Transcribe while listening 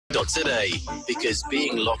Today, because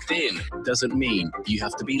being locked in doesn't mean you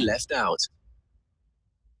have to be left out.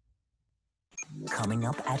 Coming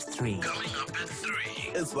up at 3.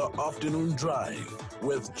 It's the afternoon drive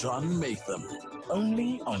with John Matham.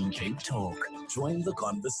 Only on Cape Talk. Join the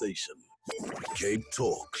conversation. Cape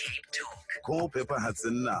Talk. Call Pippa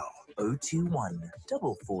Hudson now. 021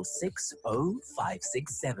 446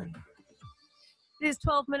 0567. It is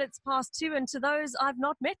 12 minutes past 2, and to those I've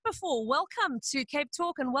not met before, welcome to Cape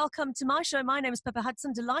Talk and welcome to my show. My name is Pippa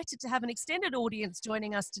Hudson. Delighted to have an extended audience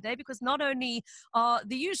joining us today, because not only are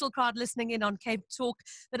the usual crowd listening in on Cape Talk,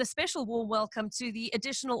 but a special warm welcome to the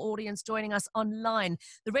additional audience joining us online.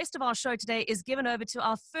 The rest of our show today is given over to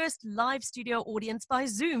our first live studio audience by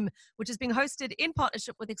Zoom, which is being hosted in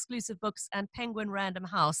partnership with Exclusive Books and Penguin Random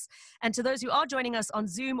House. And to those who are joining us on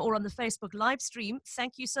Zoom or on the Facebook live stream,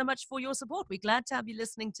 thank you so much for your support. We're glad to have you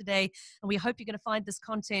listening today, and we hope you're going to find this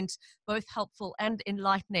content both helpful and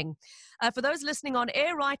enlightening. For those listening on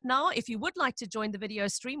air right now, if you would like to join the video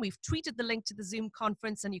stream, we've tweeted the link to the Zoom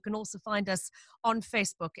conference, and you can also find us on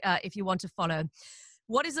Facebook if you want to follow.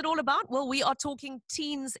 What is it all about? Well, we are talking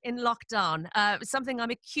teens in lockdown, something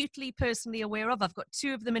I'm acutely personally aware of. I've got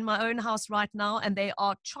 2 of them in my own house right now, and they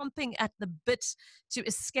are chomping at the bit to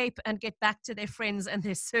escape and get back to their friends and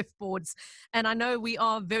their surfboards. And I know we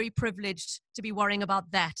are very privileged to be worrying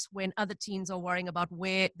about that when other teens are worrying about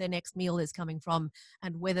where their next meal is coming from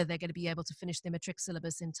and whether they're going to be able to finish their matric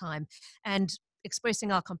syllabus in time. And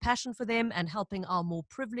expressing our compassion for them and helping our more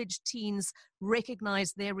privileged teens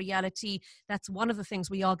recognize their reality. That's one of the things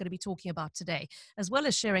we are going to be talking about today, as well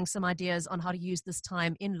as sharing some ideas on how to use this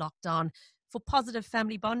time in lockdown for positive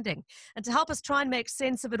family bonding. And to help us try and make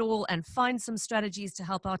sense of it all and find some strategies to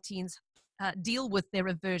help our teens deal with their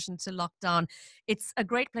aversion to lockdown, it's a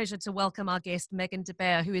great pleasure to welcome our guest, Megan de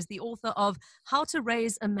Beyer, who is the author of How to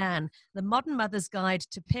Raise a Man, The Modern Mother's Guide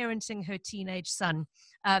to Parenting Her Teenage Son.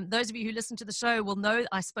 Those of you who listen to the show will know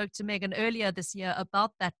I spoke to Megan earlier this year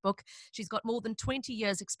about that book. She's got more than 20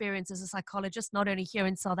 years experience as a psychologist, not only here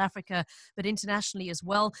in South Africa, but internationally as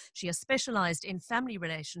well. She has specialized in family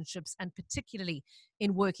relationships and particularly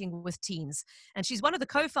in working with teens. And she's one of the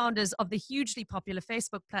co-founders of the hugely popular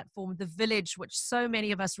Facebook platform, The Village, which so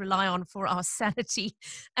many of us rely on for our sanity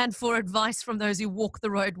and for advice from those who walk the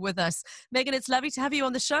road with us. Megan, it's lovely to have you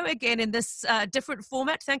on the show again in this different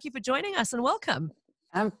format. Thank you for joining us and welcome.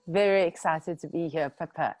 I'm very excited to be here,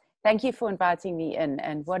 Pippa. Thank you for inviting me in,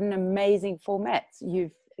 and what an amazing format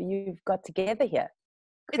you've got together here.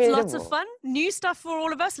 It's lots of fun, new stuff for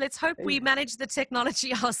all of us. Let's hope we manage the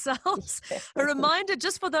technology ourselves. A reminder,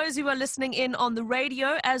 just for those who are listening in on the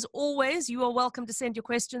radio, as always, you are welcome to send your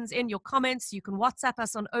questions in, your comments. You can WhatsApp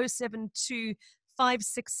us on 072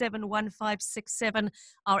 567 1567.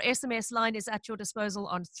 Our SMS line is at your disposal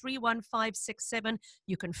on 31567.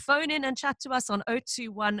 You can phone in and chat to us on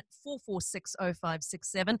 021 446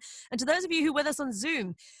 0567. And to those of you who are with us on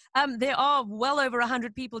Zoom, there are well over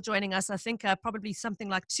 100 people joining us. I think probably something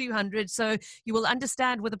like 200. So you will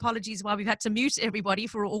understand, with apologies, why we've had to mute everybody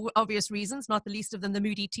for all obvious reasons, not the least of them the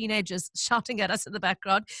moody teenagers shouting at us in the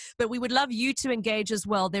background. But we would love you to engage as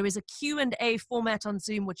well. There is a Q&A format on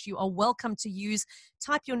Zoom, which you are welcome to use.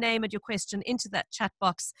 Type your name and your question into that chat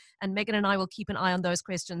box, and Megan and I will keep an eye on those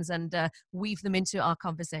questions and weave them into our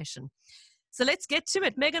conversation. So let's get to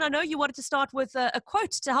it. Megan, I know you wanted to start with a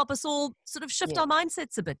quote to help us all sort of shift our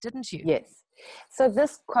mindsets a bit, didn't you? Yes. So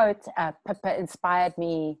this quote, Pippa, inspired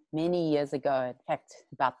me many years ago, in fact,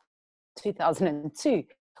 about 2002,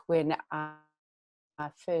 when I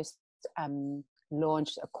first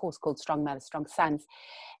launched a course called Strong Mothers, Strong Sons.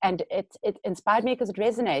 And it inspired me because it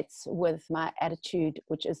resonates with my attitude,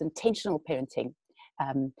 which is intentional parenting,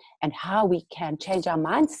 and how we can change our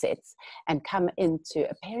mindsets and come into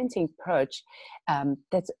a parenting approach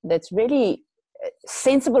that's really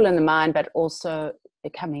sensible in the mind, but also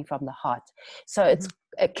coming from the heart. So it's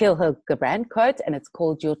a Kjell Gibran quote, and it's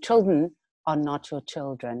called, "Your children are not your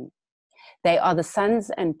children. They are the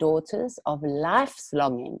sons and daughters of life's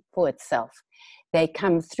longing for itself. They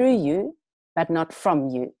come through you, but not from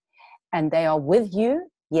you. And they are with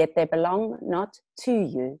you, yet they belong not to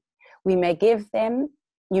you. You may give them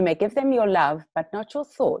your love, but not your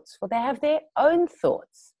thoughts, for they have their own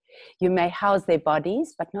thoughts. You may house their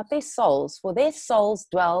bodies, but not their souls, for their souls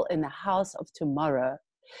dwell in the house of tomorrow,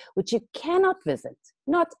 which you cannot visit,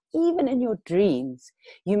 not even in your dreams.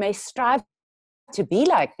 You may strive to be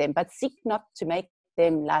like them, but seek not to make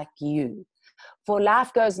them like you. For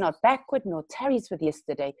life goes not backward nor tarries with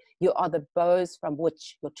yesterday. You are the bows from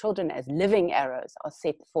which your children as living arrows are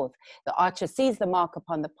set forth. The archer sees the mark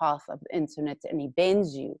upon the path of the internet, and he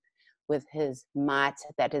bends you with his might,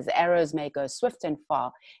 that his arrows may go swift and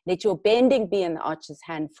far. Let your bending be in the archer's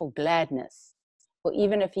hand for gladness. For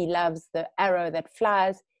even if he loves the arrow that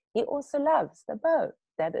flies, he also loves the bow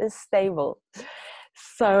that is stable.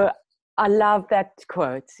 So I love that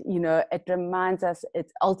quote. You know, it reminds us,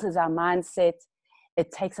 it alters our mindset.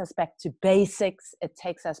 It takes us back to basics. It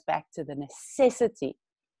takes us back to the necessity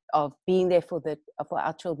of being there for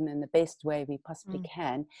our children in the best way we possibly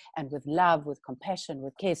can, and with love, with compassion,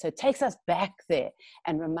 with care. So it takes us back there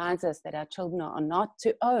and reminds us that our children are not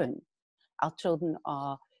to own. Our children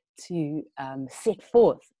are to set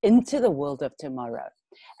forth into the world of tomorrow.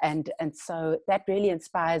 And so that really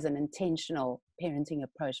inspires an intentional parenting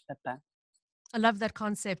approach, Pippa. I love that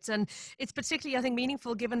concept. And it's particularly, I think,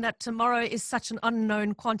 meaningful given that tomorrow is such an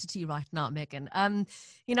unknown quantity right now, Megan.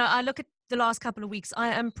 You know, I look at the last couple of weeks, I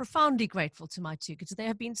am profoundly grateful to my two kids. They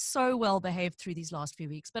have been so well behaved through these last few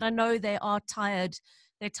weeks, but I know they are tired.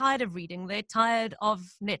 They're tired of reading. They're tired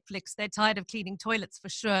of Netflix. They're tired of cleaning toilets for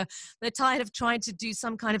sure. They're tired of trying to do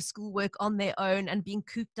some kind of schoolwork on their own and being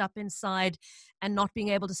cooped up inside and not being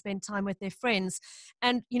able to spend time with their friends.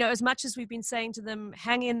 And, you know, as much as we've been saying to them,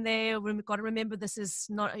 hang in there, we've got to remember it's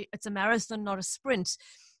a marathon, not a sprint.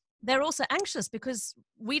 They're also anxious because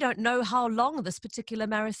we don't know how long this particular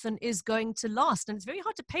marathon is going to last. And it's very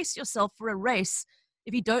hard to pace yourself for a race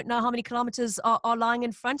if you don't know how many kilometers are lying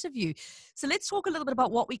in front of you. So let's talk a little bit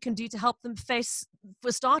about what we can do to help them face,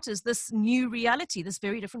 for starters, this new reality, this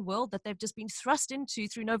very different world that they've just been thrust into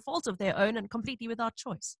through no fault of their own and completely without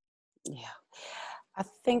choice. Yeah. I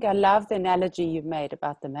think I love the analogy you made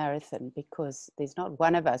about the marathon, because there's not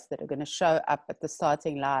one of us that are going to show up at the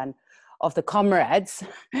starting line of the comrades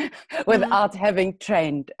without having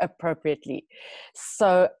trained appropriately.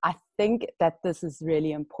 So I think that this is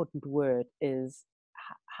really important word is,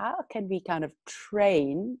 how can we kind of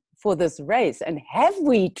train for this race? And have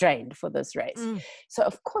we trained for this race? So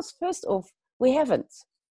of course, first off, we haven't.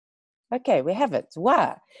 Okay, we haven't.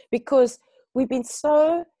 Why? Because we've been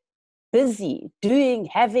so busy doing,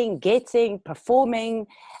 having, getting, performing.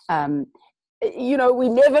 You know, we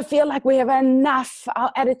never feel like we have enough.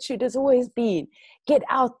 Our attitude has always been, get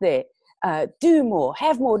out there, do more,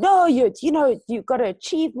 have more. No, you've got to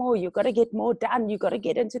achieve more. You've got to get more done. You've got to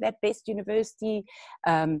get into that best university.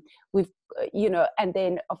 And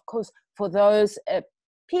then of course, for those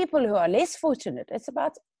people who are less fortunate, it's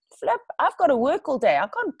about, flip, I've got to work all day. I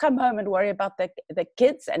can't come home and worry about the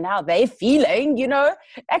kids and how they're feeling, you know.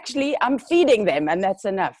 Actually, I'm feeding them and that's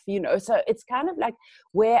enough, you know. So it's kind of like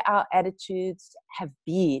where our attitudes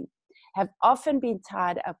have often been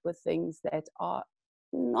tied up with things that are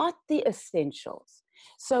not the essentials.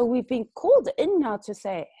 So we've been called in now to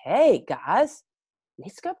say, hey, guys,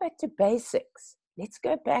 let's go back to basics. Let's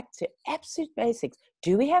go back to absolute basics.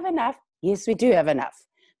 Do we have enough? Yes, we do have enough.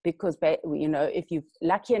 Because, you know, if you're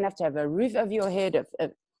lucky enough to have a roof over your head,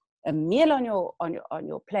 a meal on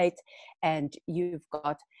your plate, and you've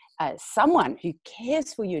got someone who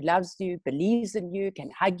cares for you, loves you, believes in you, can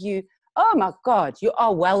hug you, oh my God, you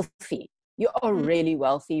are wealthy. You are really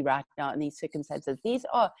wealthy right now in these circumstances. These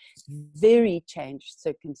are very changed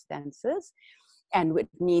circumstances, and it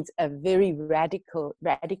needs a very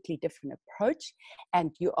radically different approach. And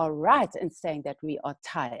you are right in saying that we are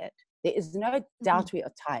tired. There is no doubt we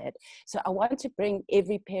are tired. So I want to bring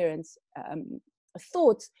every parent's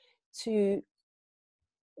thoughts to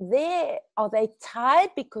are they tired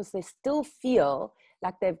because they still feel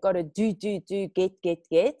like they've got to do,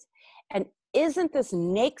 get? And isn't this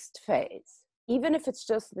next phase, even if it's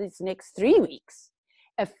just these next 3 weeks,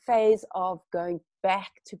 a phase of going back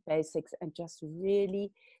to basics and just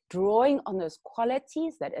really drawing on those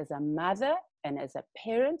qualities that as a mother and as a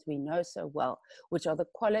parent we know so well, which are the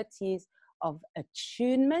qualities of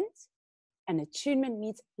attunement. And attunement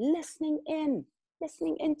means listening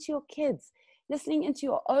into your kids, listening into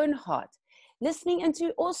your own heart, listening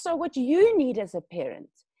into also what you need as a parent,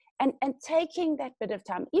 and taking that bit of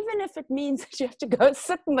time, even if it means that you have to go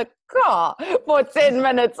sit in the car for 10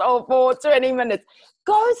 minutes or for 20 minutes.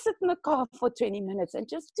 Go sit in the car for 20 minutes and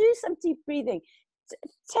just do some deep breathing.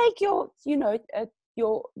 Take your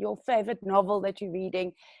favorite novel that you're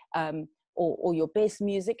reading, or your best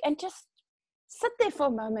music, and just sit there for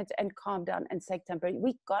a moment and calm down and take temporary.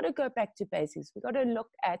 We got to go back to basics. We got to look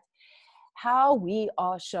at how we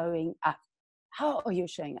are showing up. How are you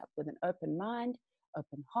showing up? With an open mind,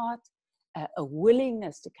 open heart, a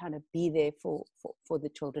willingness to kind of be there for the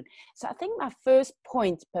children. So I think my first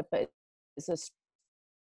point, Pippa, is a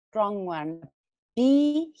strong one.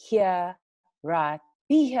 Be here right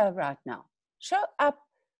now. Show up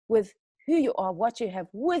with who you are, what you have,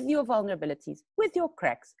 with your vulnerabilities, with your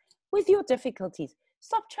cracks, with your difficulties.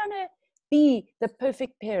 Stop trying to be the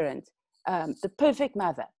perfect parent, the perfect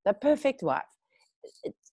mother, the perfect wife.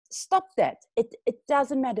 Stop that. It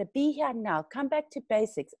doesn't matter. Be here now. Come back to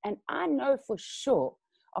basics. And I know for sure,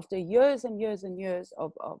 after years and years and years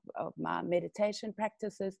of my meditation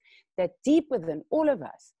practices, that deep within all of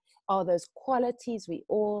us are those qualities we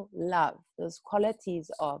all love, those qualities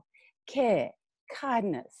of care,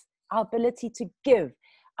 kindness, our ability to give,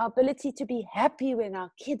 our ability to be happy when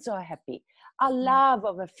our kids are happy, our love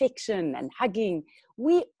of affection and hugging.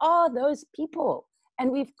 We are those people. And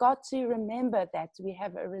we've got to remember that we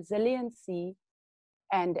have a resiliency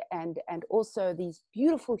and also these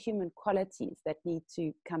beautiful human qualities that need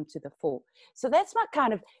to come to the fore. So that's my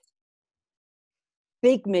kind of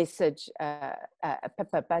big message,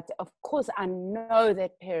 Pippa. But of course, I know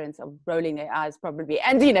that parents are rolling their eyes probably,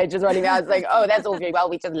 and teenagers rolling their eyes saying, oh, that's all very well,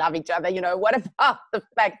 we just love each other. What about the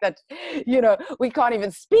fact that, we can't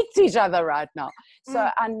even speak to each other right now? So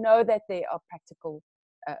I know that there are practical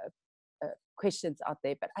questions out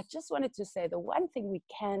there, but I just wanted to say the one thing we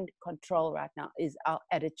can control right now is our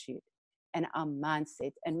attitude and our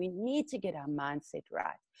mindset, and we need to get our mindset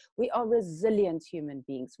right. We are resilient human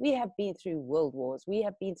beings. We have been through world wars. We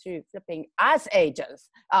have been through flipping ice ages,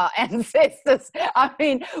 our ancestors. I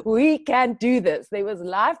mean, we can do this. There was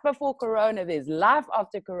life before Corona. There's life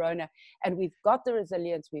after Corona, and we've got the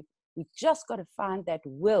resilience. We just got to find that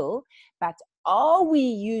will. But are we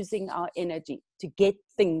using our energy to get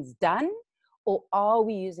things done, or are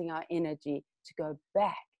we using our energy to go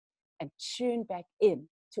back and tune back in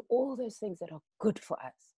to all those things that are good for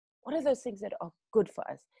us? What are those things that are good for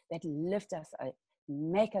us, that lift us up,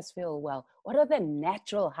 make us feel well? What are the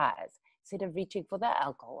natural highs, instead of reaching for the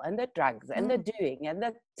alcohol and the drugs and the doing and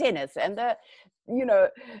the tennis and the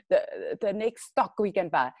next stock we can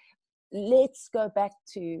buy? Let's go back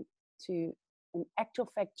to in actual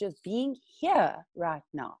fact just being here right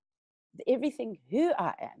now. Everything who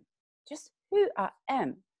I am, just who I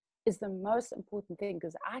am, is the most important thing,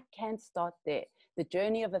 because I can start there. The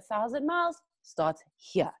journey of 1,000 miles starts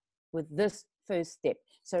here with this first step.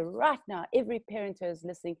 So right now, every parent who is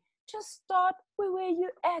listening, just start where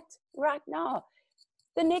you're at right now.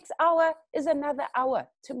 The next hour is another hour.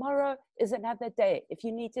 Tomorrow is another day. If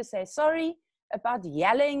you need to say sorry about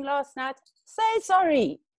yelling last night, say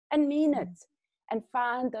sorry and mean it. And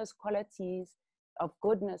find those qualities of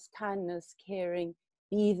goodness, kindness, caring.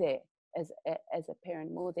 Be there as a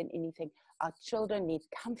parent more than anything. Our children need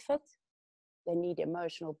comfort. They need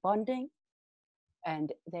emotional bonding.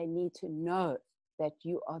 And they need to know that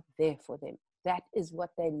you are there for them. That is what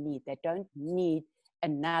they need. They don't need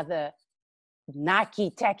another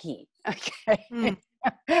Nike tacky. Okay.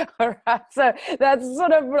 All right. So that's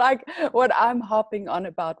sort of like what I'm harping on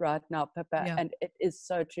about right now, Pippa. Yeah. And it is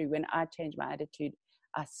so true. When I change my attitude,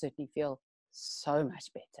 I certainly feel so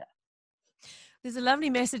much better. There's a lovely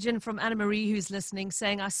message in from Anna Marie who's listening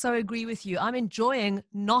saying, I so agree with you. I'm enjoying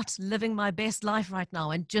not living my best life right now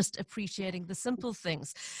and just appreciating the simple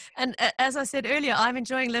things. And as I said earlier, I'm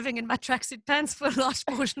enjoying living in my tracksuit pants for a large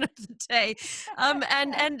portion of the day.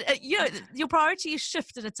 Your priorities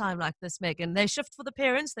shift at a time like this, Megan. They shift for the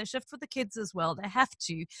parents. They shift for the kids as well. They have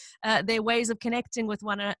to. Their ways of connecting with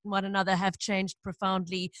one another have changed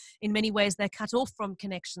profoundly. In many ways, they're cut off from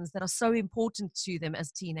connections that are so important to them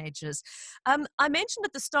as teenagers. I mentioned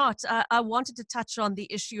at the start, I wanted to touch on the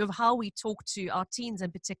issue of how we talk to our teens in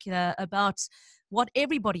particular about what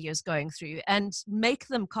everybody is going through and make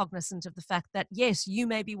them cognizant of the fact that, yes, you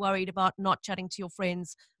may be worried about not chatting to your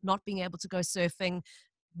friends, not being able to go surfing,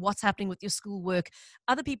 what's happening with your schoolwork.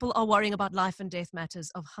 Other people are worrying about life and death matters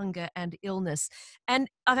of hunger and illness. And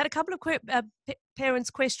I've had a couple of parents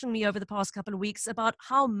question me over the past couple of weeks about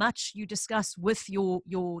how much you discuss with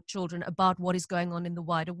your children about what is going on in the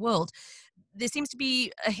wider world. There seems to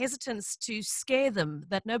be a hesitance to scare them,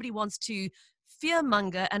 that nobody wants to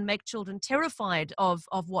fearmonger and make children terrified of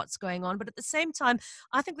what's going on. But at the same time,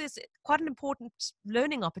 I think there's quite an important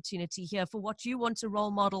learning opportunity here for what you want to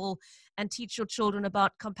role model and teach your children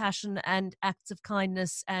about compassion and acts of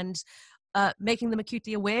kindness and making them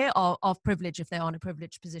acutely aware of privilege if they are in a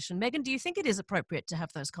privileged position. Megan, do you think it is appropriate to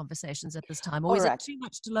have those conversations at this time, or is it too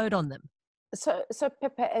much to load on them? So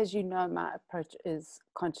Pippa, as you know, my approach is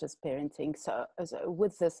conscious parenting. So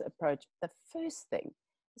with this approach, the first thing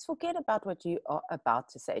is forget about what you are about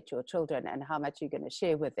to say to your children and how much you're going to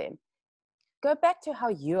share with them. Go back to how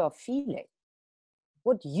you are feeling,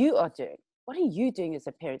 what you are doing. What are you doing as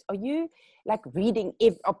a parent? Are you like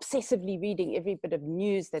obsessively reading every bit of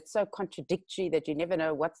news that's so contradictory that you never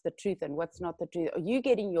know what's the truth and what's not the truth? Are you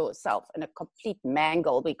getting yourself in a complete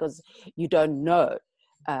mangle because you don't know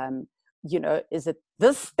is it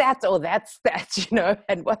this stat or that stat,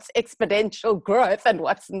 and what's exponential growth and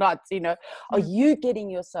what's not, are you getting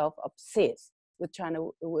yourself obsessed with trying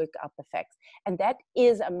to work out the facts? And that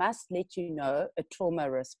is, I must let you know, a trauma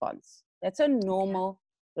response. That's a normal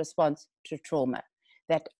response to trauma,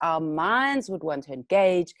 that our minds would want to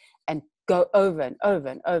engage and go over and over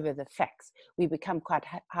and over the facts. We become quite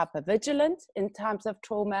hypervigilant in times of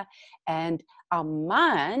trauma, and our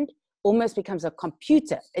mind almost becomes a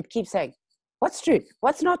computer. It keeps saying, what's true?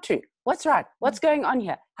 What's not true? What's right? What's going on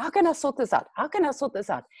here? How can I sort this out? How can I sort this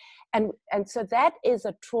out? And so that is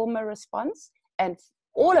a trauma response. And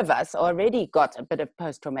all of us already got a bit of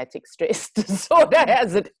post-traumatic stress disorder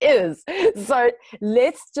as it is. So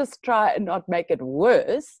let's just try and not make it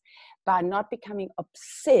worse by not becoming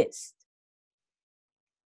obsessed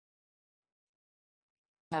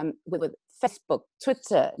with Facebook,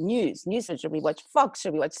 Twitter, news. Should we watch Fox?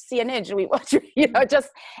 Should we watch CNN? Should we watch, just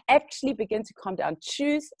actually begin to calm down.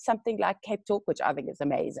 Choose something like Cape Talk, which I think is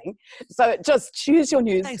amazing. So just choose your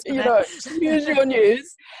news, choose your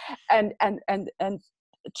news and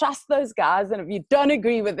trust those guys. And if you don't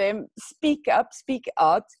agree with them, speak up, speak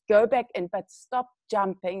out, go back in, but stop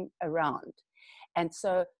jumping around. And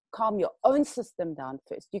so calm your own system down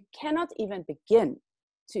first. You cannot even begin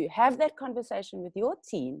to have that conversation with your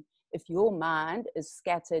teen if your mind is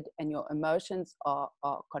scattered and your emotions are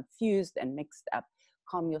confused and mixed up.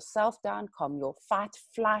 Calm yourself down, calm your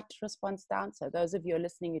fight-flight response down. So those of you who are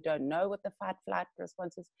listening who don't know what the fight-flight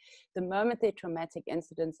response is, the moment there are traumatic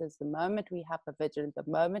incidences, the moment we hypervigilant, the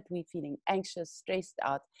moment we're feeling anxious, stressed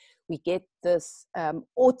out, we get this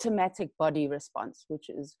automatic body response, which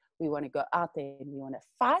is we want to go out there and we want to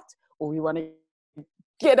fight, or we want to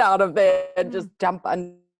get out of there and just jump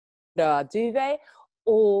under our duvet,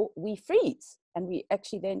 or we freeze and we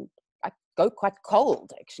actually then go quite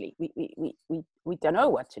cold. Actually, we don't know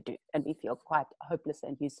what to do and we feel quite hopeless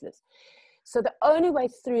and useless. So the only way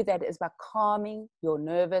through that is by calming your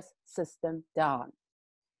nervous system down.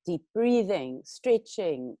 Deep breathing,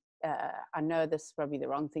 stretching. I know this is probably the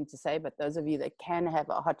wrong thing to say, but those of you that can have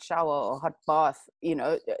a hot shower or hot bath,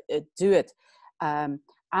 do it.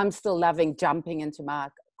 I'm still loving jumping into my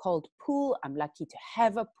cold pool. I'm lucky to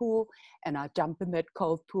have a pool, and I jump in that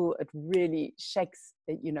cold pool. It really shakes,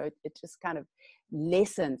 it just kind of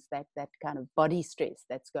lessens that kind of body stress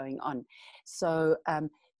that's going on. So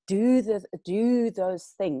do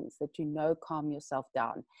those things that calm yourself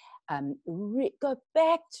down. Go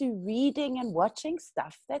back to reading and watching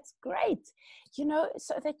stuff that's great,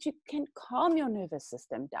 so that you can calm your nervous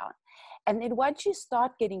system down. And then once you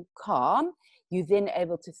start getting calm, you're then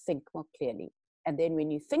able to think more clearly. And then when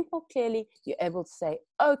you think more clearly, you're able to say,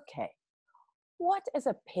 okay, what as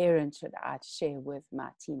a parent should I share with my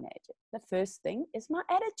teenager? The first thing is my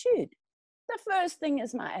attitude.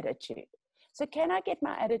 So can I get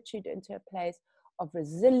my attitude into a place of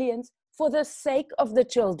resilience for the sake of the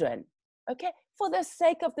children? Okay, for the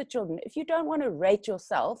sake of the children. If you don't want to rate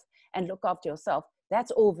yourself and look after yourself, that's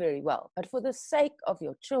all very well. But for the sake of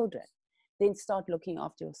your children, then start looking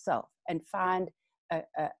after yourself and find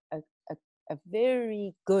a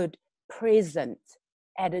very good present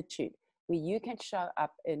attitude where you can show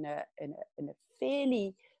up in a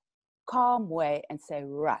fairly calm way and say,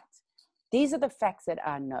 right, these are the facts that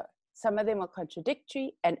I know. Some of them are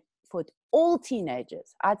contradictory, and for all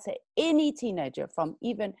teenagers, I'd say any teenager from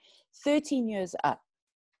even 13 years up,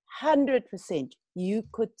 100% you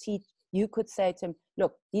could say to him,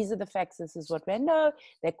 look, these are the facts, this is what we know,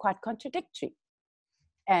 they're quite contradictory.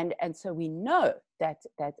 And so we know that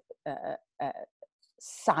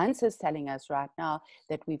science is telling us right now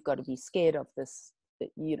that we've got to be scared of this,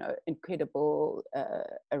 incredible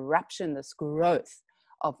eruption, this growth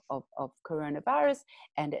of coronavirus.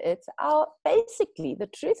 And it's basically the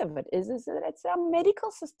truth of it is that it's our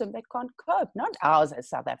medical system that can't cope, not ours as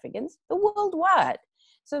South Africans, the worldwide.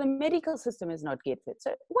 So the medical system is not get fit.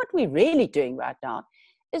 So what we're really doing right now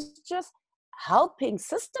is just helping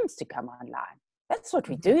systems to come online. That's what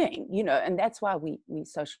we're doing, and that's why we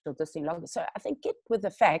social distancing longer. So I think get with the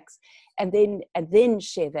facts and then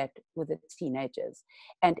share that with the teenagers.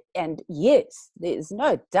 And yes, there's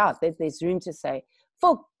no doubt that there's room to say,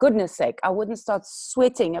 for goodness sake, I wouldn't start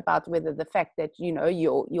sweating about whether the fact that,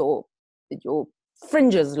 your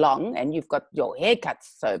fringe is long and you've got your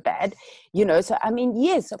haircuts so bad, so I mean,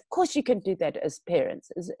 yes, of course you can do that as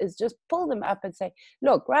parents, is just pull them up and say,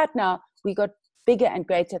 look, right now we got bigger and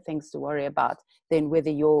greater things to worry about than whether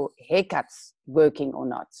your haircut's working or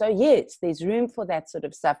not. So yes, there's room for that sort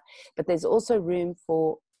of stuff, but there's also room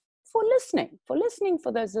for listening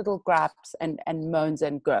for those little gripes and moans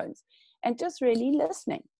and groans, and just really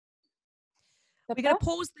listening. We're going to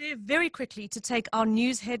pause there very quickly to take our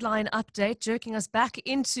news headline update, jerking us back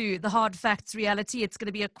into the hard facts reality. It's going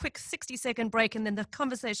to be a quick 60-second break, and then the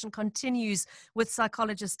conversation continues with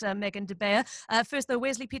psychologist Megan de Beyer. First, though,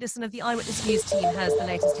 Wesley Peterson of the Eyewitness News team has the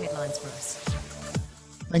latest headlines for us.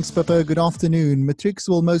 Thanks, Pippa. Good afternoon. Matrics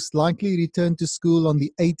will most likely return to school on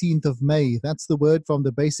the 18th of May. That's the word from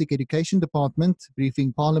the Basic Education Department,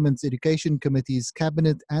 briefing Parliament's Education Committee's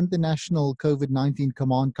Cabinet and the National COVID-19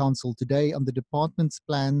 Command Council today on the department's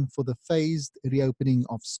plan for the phased reopening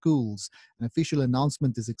of schools. An official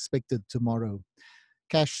announcement is expected tomorrow.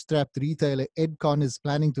 Cash-strapped retailer Edcon is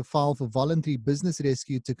planning to file for voluntary business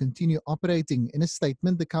rescue to continue operating. In a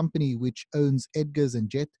statement, the company, which owns Edgars and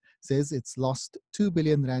Jet, says it's lost 2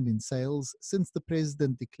 billion rand in sales since the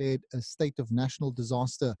president declared a state of national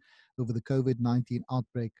disaster over the COVID-19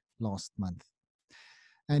 outbreak last month.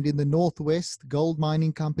 And in the northwest, gold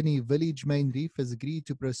mining company Village Main Reef has agreed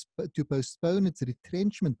to postpone its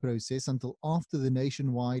retrenchment process until after the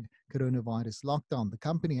nationwide coronavirus lockdown. The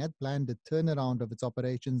company had planned a turnaround of its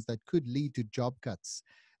operations that could lead to job cuts.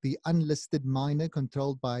 The unlisted miner,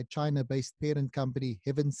 controlled by China-based parent company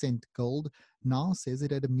Heaven Sent Gold, now says it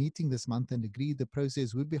had a meeting this month and agreed the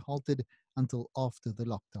process would be halted until after the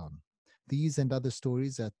lockdown. These and other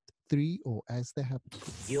stories at 3 or as they happen.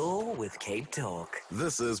 You're with Cape Talk.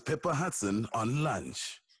 This is Pippa Hudson on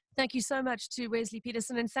Lunch. Thank you so much to Wesley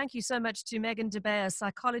Peterson, and thank you so much to Megan de Beyer,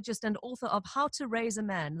 psychologist and author of How to Raise a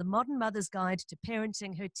Man, The Modern Mother's Guide to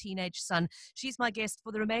Parenting Her Teenage Son. She's my guest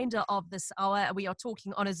for the remainder of this hour. We are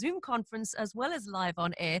talking on a Zoom conference as well as live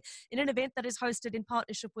on air in an event that is hosted in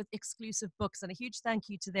partnership with Exclusive Books, and a huge thank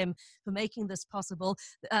you to them for making this possible.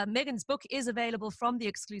 Megan's book is available from the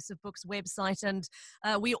Exclusive Books website, and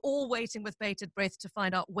we're all waiting with bated breath to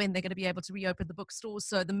find out when they're going to be able to reopen the bookstores.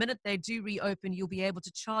 So the minute they do reopen, you'll be able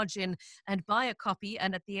to charge in and buy a copy,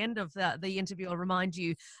 and at the end of the interview I'll remind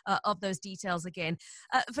you of those details again.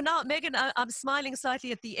 For now, Megan, I'm smiling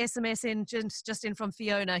slightly at the SMS just in from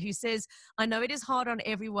Fiona, who says, I know it is hard on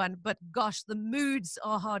everyone, but gosh, the moods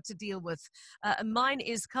are hard to deal with. Mine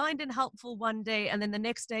is kind and helpful one day, and then the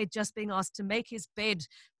next day just being asked to make his bed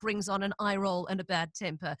brings on an eye roll and a bad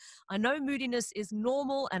temper. I know moodiness is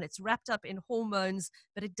normal and it's wrapped up in hormones,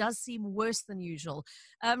 but it does seem worse than usual.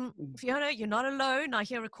 Fiona, you're not alone. I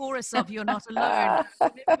hear a chorus of you're not alone.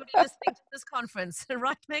 Everybody listening to this conference,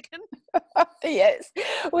 right, Megan? Yes,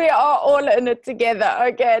 we are all in it together.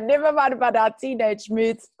 Okay, never mind about our teenage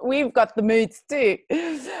moods. We've got the moods too.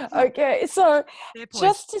 Okay, so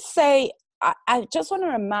just to say, I just want to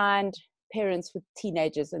remind parents with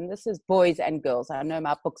teenagers, and this is boys and girls. I know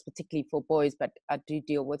my book's particularly for boys, but I do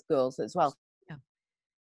deal with girls as well. Yeah.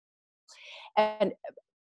 And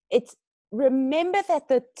remember that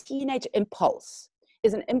the teenage impulse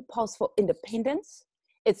is an impulse for independence.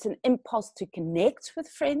 It's an impulse to connect with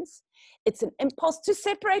friends. It's an impulse to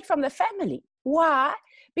separate from the family. Why?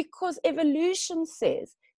 Because evolution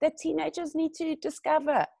says that teenagers need to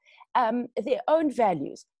discover their own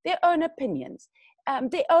values, their own opinions,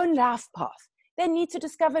 their own life path. They need to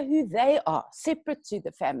discover who they are, separate to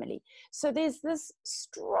the family. So there's this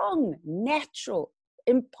strong, natural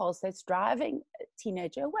impulse that's driving a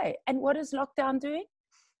teenager away. And what is lockdown doing?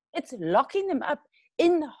 It's locking them up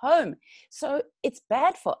in the home. So it's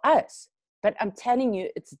bad for us, but I'm telling you,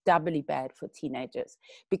 it's doubly bad for teenagers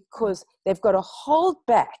because they've got to hold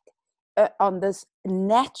back on this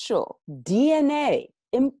natural DNA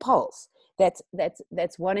impulse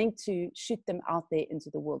that's wanting to shoot them out there into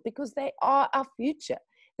the world, because they are our future.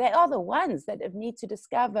 They are the ones that need to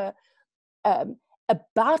discover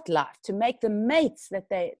about life, to make the mates that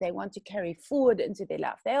they want to carry forward into their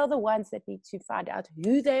life. They are the ones that need to find out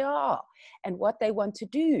who they are and what they want to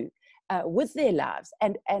do with their lives.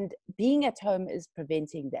 And being at home is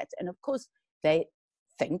preventing that. And of course, they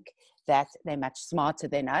think that they're much smarter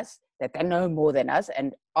than us, that they know more than us,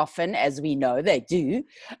 and often, as we know, they do.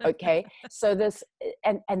 Okay, so this,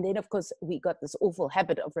 and then of course we got this awful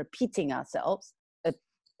habit of repeating ourselves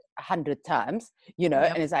 100 times, yep.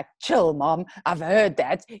 And it's like, chill, mom, I've heard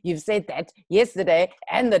that, you've said that yesterday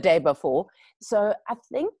and the day before. So I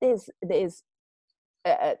think there's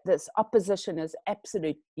this opposition is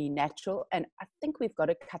absolutely natural, and I think we've got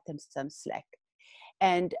to cut them some slack.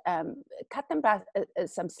 And cut them by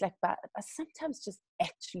some slack by sometimes just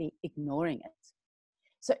actually ignoring it.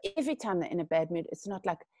 So every time they're in a bad mood, it's not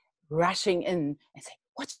like rushing in and say,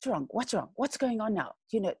 what's wrong? What's going on now?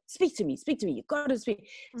 Speak to me. You've got to speak.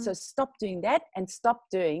 So stop doing that and stop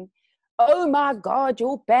doing, oh my God,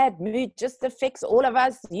 your bad mood just affects all of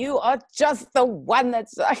us. You are just the one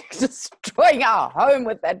that's like destroying our home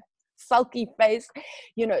with that sulky face,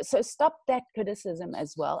 so stop that criticism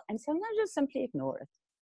as well. And sometimes just simply ignore it.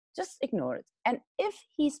 Just ignore it. And if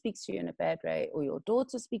he speaks to you in a bad way, or your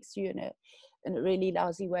daughter speaks to you in a really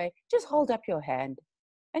lousy way, just hold up your hand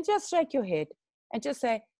and just shake your head and just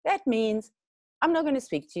say, that means I'm not going to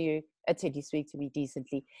speak to you until you speak to me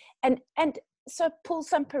decently. And so pull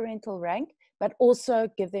some parental rank, but also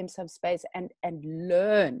give them some space and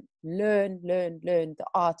learn the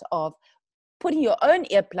art of putting your own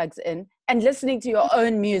earplugs in and listening to your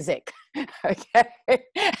own music, okay?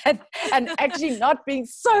 And actually not being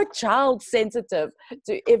so child sensitive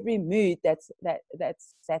to every mood that's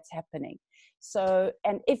happening. So,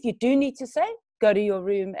 and if you do need to say, go to your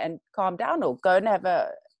room and calm down, or go and have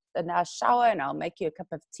a nice shower and I'll make you a cup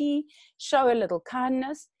of tea, show a little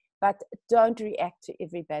kindness, but don't react to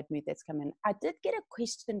every bad mood that's come in. I did get a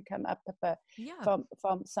question come up, Pippa, from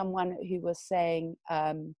someone who was saying,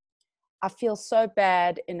 I feel so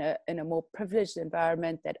bad in a more privileged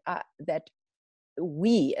environment that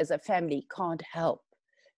we as a family can't help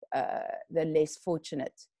the less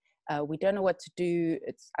fortunate. We don't know what to do.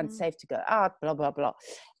 It's unsafe to go out, blah, blah, blah.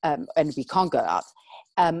 And we can't go out.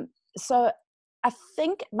 So I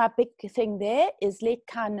think my big thing there is let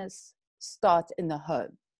kindness start in the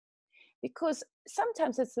home. Because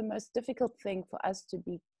sometimes it's the most difficult thing for us to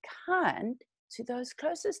be kind to those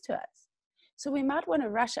closest to us. So we might want to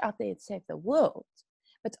rush out there and save the world,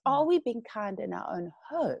 but are we being kind in our own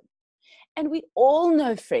home? And we all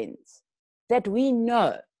know friends that we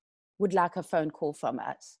know would like a phone call from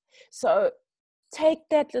us. So take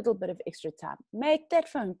that little bit of extra time, make that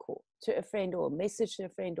phone call to a friend, or message to a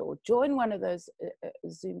friend, or join one of those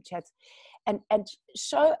Zoom chats, and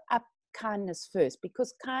show up kindness first,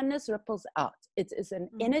 because kindness ripples out. It is an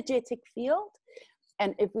energetic field.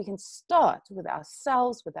 And if we can start with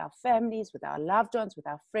ourselves, with our families, with our loved ones, with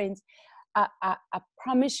our friends, I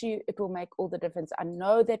promise you it will make all the difference. I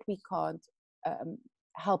know that we can't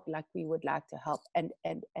help like we would like to help. And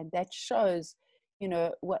that shows,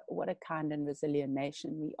 what a kind and resilient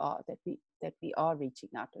nation we are, that we are reaching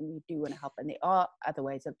out and we do want to help. And there are other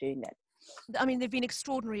ways of doing that. I mean, there have been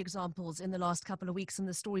extraordinary examples in the last couple of weeks, and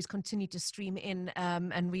the stories continue to stream in,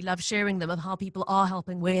 and we love sharing them, of how people are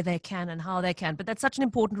helping where they can and how they can. But that's such an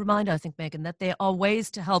important reminder, I think, Megan, that there are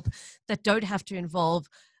ways to help that don't have to involve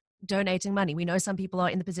donating money. We know some people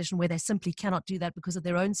are in the position where they simply cannot do that because of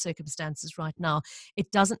their own circumstances right now.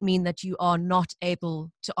 It doesn't mean that you are not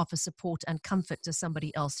able to offer support and comfort to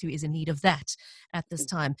somebody else who is in need of that at this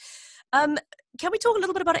time. Can we talk a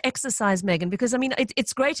little bit about exercise, Megan? Because, I mean,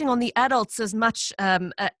 it's grating on the adults as much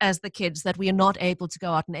as the kids that we are not able to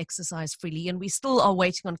go out and exercise freely. And we still are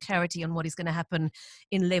waiting on clarity on what is going to happen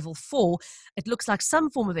in level 4. It looks like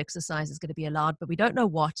some form of exercise is going to be allowed, but we don't know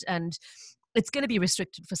what. And it's going to be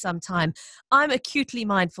restricted for some time. I'm acutely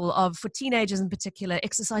mindful of, for teenagers in particular,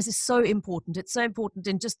 exercise is so important. It's so important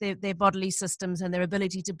in just their bodily systems and their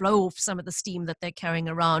ability to blow off some of the steam that they're carrying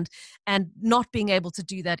around. And not being able to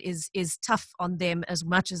do that is tough on them as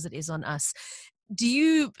much as it is on us. Do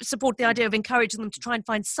you support the idea of encouraging them to try and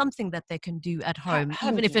find something that they can do at home,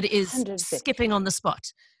 even if it is 100%. Skipping on the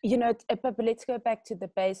spot? But let's go back to the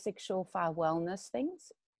basic surefire wellness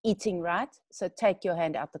things. Eating right. So take your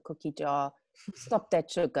hand out the cookie jar. Stop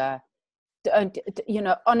that sugar. Don't,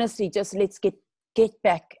 honestly, just let's get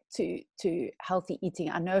back to healthy eating.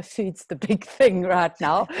 I know food's the big thing right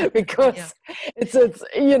now because it's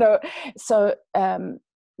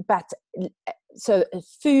so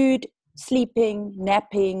food, sleeping,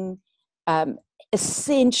 napping,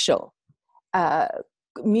 essential.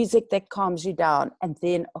 Music that calms you down, and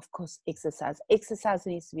then of course exercise. Exercise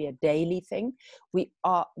needs to be a daily thing. We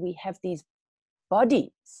have these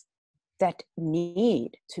bodies that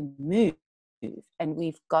need to move, and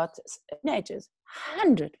we've got teenagers.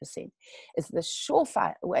 100% is the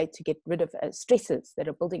surefire way to get rid of stresses that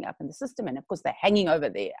are building up in the system. And of course they're hanging over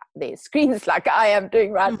their screens like I am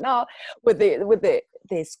doing right now with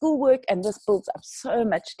their schoolwork, and this builds up so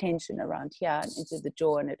much tension around here and into the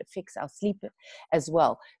jaw, and it affects our sleep as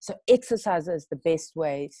well. So exercise is the best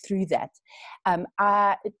way through that.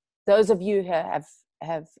 Those of you who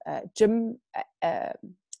have gym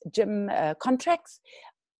contracts,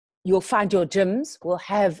 you'll find your gyms will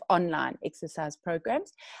have online exercise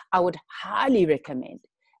programs. I would highly recommend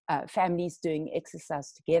families doing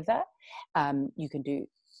exercise together. You can do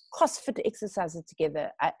CrossFit exercises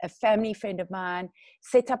together. A family friend of mine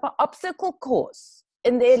set up an obstacle course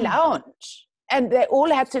in their lounge, and they all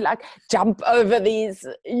had to like jump over these,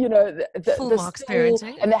 you know, Full the mark stool,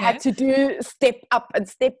 parenting, and they okay. had to do step up and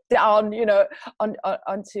step down, you know,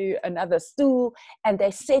 onto another stool, and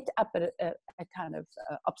they set up a kind of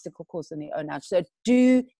obstacle course in their own house. So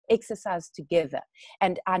do exercise together.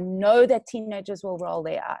 And I know that teenagers will roll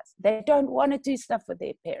their eyes. They don't want to do stuff with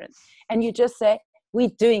their parents. And you just say,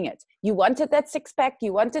 we're doing it. You wanted that six pack.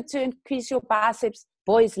 You wanted to increase your biceps.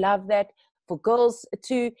 Boys love that. For girls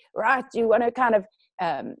too, right? You want to kind of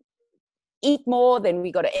eat more, then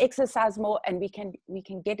we got to exercise more, and we can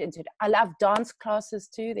get into it. I love dance classes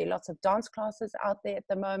too. There are lots of dance classes out there at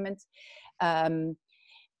the moment.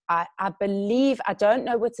 I believe, I don't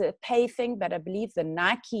know what's a pay thing, but I believe the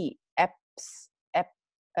Nike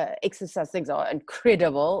exercise things are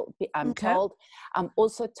incredible. I'm told. I'm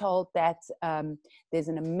also told that there's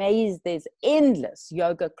endless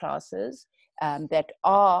yoga classes that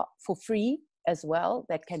are for free as well,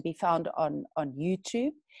 that can be found on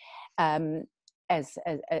YouTube, as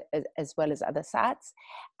well as other sites.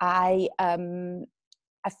 I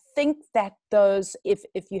think that those,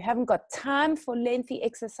 if you haven't got time for lengthy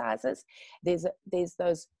exercises, there's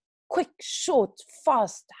those quick, short,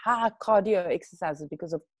 fast, high cardio exercises,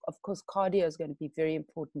 because of course cardio is going to be very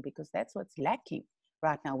important, because that's what's lacking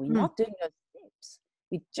right now. We're not doing those steps.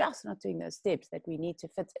 We're just not doing those steps that we need to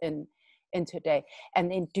fit in today. And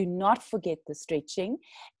then do not forget the stretching.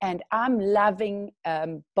 And I'm loving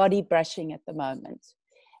body brushing at the moment.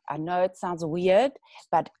 I know it sounds weird,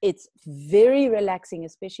 but it's very relaxing,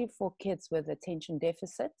 especially for kids with attention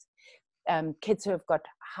deficit, kids who have got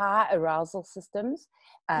high arousal systems.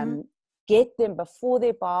 Get them before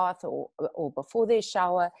their bath or before their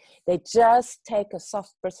shower. They just take a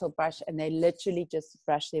soft bristle brush and they literally just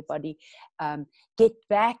brush their body. Get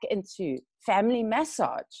back into family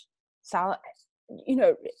massage. So, you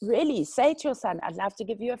know, really say to your son, I'd love to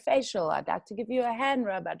give you a facial. I'd like to give you a hand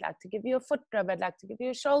rub. I'd like to give you a foot rub. I'd like to give you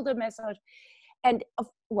a shoulder massage. And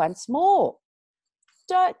once more,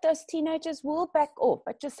 those teenagers will back off,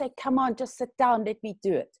 but just say, come on, just sit down, let me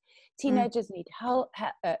do it. Teenagers need help,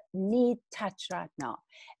 need touch right now.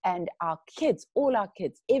 And our kids, all our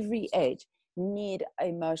kids, every age, need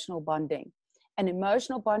emotional bonding. And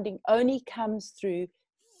emotional bonding only comes through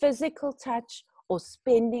physical touch or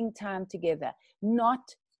spending time together. You're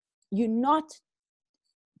not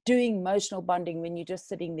doing emotional bonding when you're just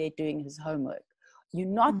sitting there doing his homework. You're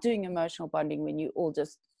not doing emotional bonding when you're all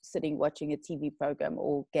just sitting watching a TV program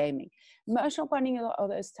or gaming. Emotional bonding are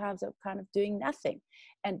those times of kind of doing nothing.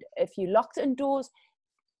 And if you're locked indoors,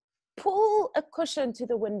 pull a cushion to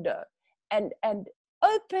the window and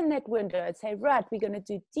open that window and say, right, we're going to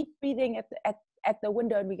do deep breathing at the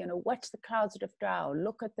window, and we're going to watch the clouds drift out or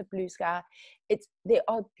look at the blue sky. There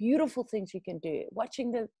are beautiful things you can do.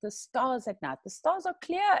 Watching the stars at night. The stars are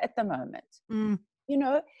clear at the moment. You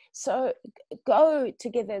know, so go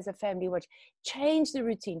together as a family, watch, change the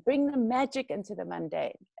routine, bring the magic into the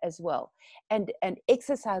mundane as well. And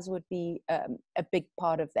exercise would be a big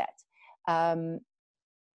part of that.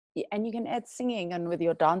 And you can add singing and with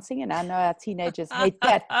your dancing, and I know our teenagers hate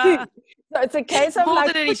that too. So it's a case of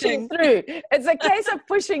like pushing through. It's a case of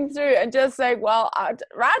pushing through and just saying, well,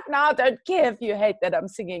 right now, I don't care if you hate that I'm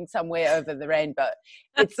singing Somewhere Over the Rainbow.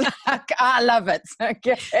 It's like, I love it.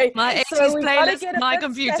 Okay. My 80s playlist, my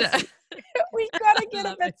computer. We got to get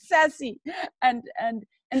a bit sassy. And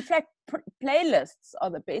in fact, playlists are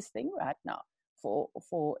the best thing right now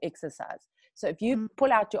for exercise. So if you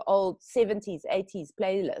pull out your old 70s, 80s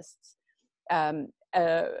playlists,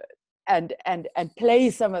 and play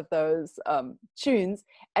some of those tunes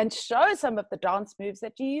and show some of the dance moves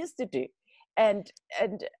that you used to do. And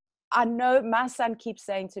I know my son keeps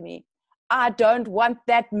saying to me, I don't want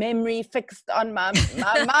that memory fixed on my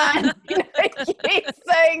mind. You know, he keeps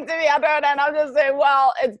saying to me, I don't, and I'm just saying,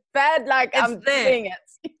 well, it's bad, like I'm doing it.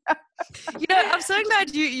 You know, I'm so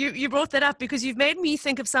glad you brought that up, because you've made me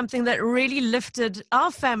think of something that really lifted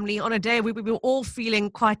our family on a day where we were all feeling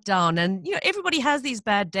quite down. And, you know, everybody has these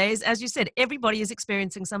bad days. As you said, everybody is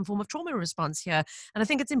experiencing some form of trauma response here. And I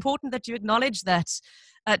think it's important that you acknowledge that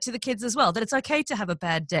to the kids as well, that it's okay to have a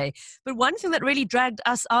bad day. But one thing that really dragged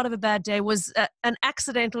us out of a bad day was an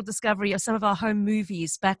accidental discovery of some of our home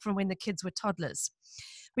movies back from when the kids were toddlers.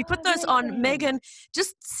 We put those on. Megan,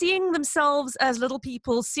 just seeing themselves as little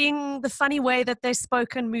people, seeing the funny way that they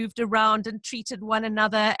spoke and moved around and treated one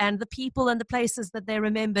another, and the people and the places that they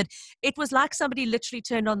remembered. It was like somebody literally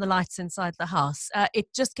turned on the lights inside the house.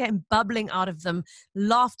 It just came bubbling out of them,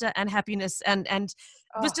 laughter and happiness. And it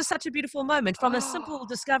was just such a beautiful moment, from a simple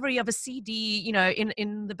discovery of a CD, you know,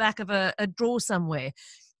 in the back of a drawer somewhere.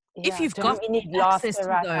 Yeah. If you've got access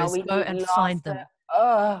to those, go and find them.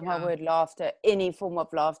 Oh, my Yeah. word, laughter, any form of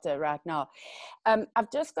laughter right now.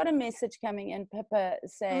 I've just got a message coming in, Pippa,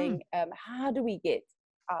 saying, how do we get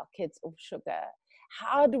our kids off sugar?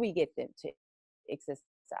 How do we get them to exercise?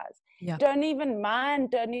 Yeah. Don't even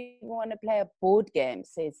want to play a board game,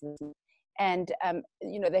 says this. And,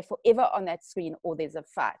 they're forever on that screen or there's a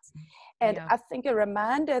fight. And Yeah. I think a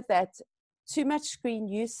reminder that too much screen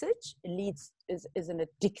usage is an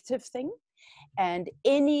addictive thing. And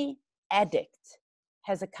any addict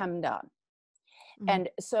has a come down. And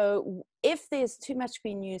so if there's too much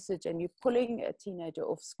screen usage and you're pulling a teenager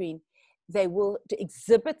off screen, they will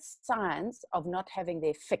exhibit signs of not having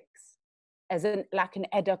their fix, as in like an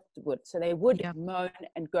adult would. So they would moan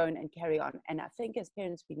and groan and carry on. And I think as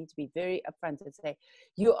parents, we need to be very upfront and say,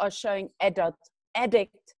 you are showing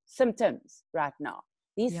addict symptoms right now.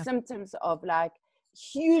 These symptoms of like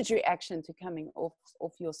huge reaction to coming off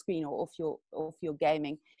your screen or off your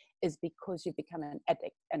gaming is because you become an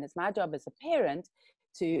addict. And it's my job as a parent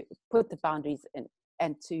to put the boundaries in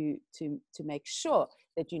and to make sure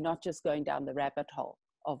that you're not just going down the rabbit hole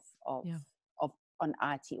of on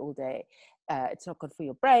IT all day. It's not good for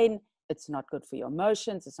your brain. It's not good for your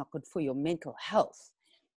emotions. It's not good for your mental health.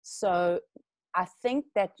 So I think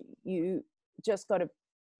that you just got to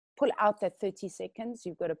pull out that 30 seconds.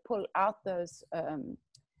 You've got to pull out those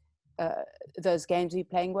games you're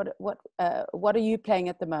playing. What are you playing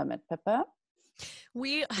at the moment, Pippa?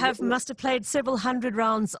 We must have played several hundred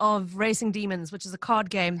rounds of Racing Demons, which is a card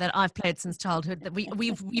game that I've played since childhood. That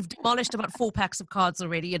we've demolished about 4 packs of cards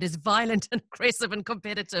already. It is violent and aggressive and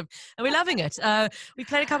competitive, and we're loving it. We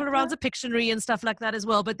played a couple of rounds of Pictionary and stuff like that as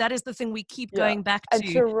well. But that is the thing we keep going back to. And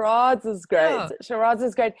charades is great. Yeah. Charades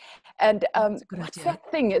is great. And what's idea. that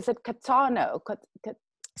thing? Is it Katana?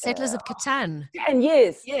 Settlers of Catan. And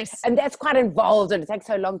yes, and that's quite involved, and it takes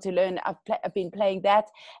so long to learn. I've been playing that,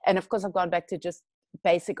 and of course I've gone back to just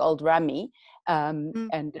basic old rummy,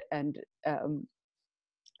 and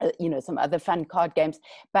some other fun card games.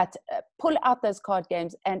 But pull out those card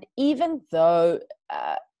games, and even though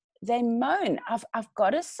they moan, I've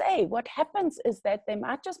got to say, what happens is that they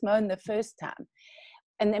might just moan the first time,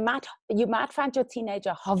 and you might find your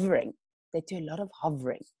teenager hovering. They do a lot of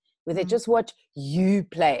hovering, where they just watch you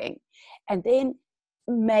playing, and then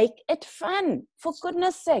make it fun. For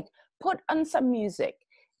goodness sake, put on some music,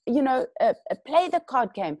 play the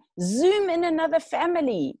card game, zoom in another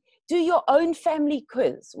family, do your own family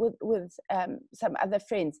quiz with some other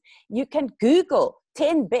friends. You can Google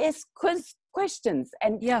 10 best quiz questions,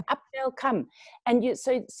 and up they'll come. And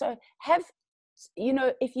so have,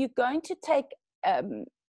 if you're going to take,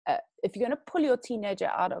 if you're going to pull your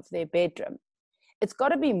teenager out of their bedroom, it's got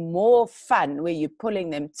to be more fun where you're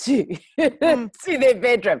pulling them to to their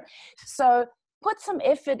bedroom. So put some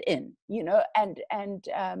effort in, and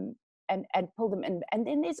pull them in. And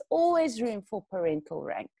then there's always room for parental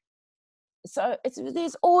rank. So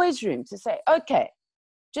there's always room to say, okay,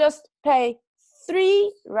 just play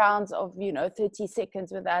 3 rounds of 30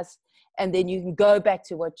 seconds with us, and then you can go back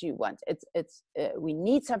to what you want. We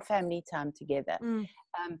need some family time together.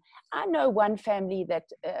 I know one family that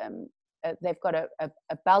they've got a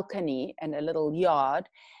balcony and a little yard,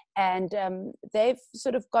 and they've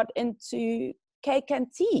sort of got into cake and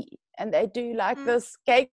tea, and they do like this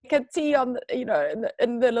cake and tea on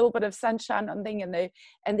in the little bit of sunshine on thing, and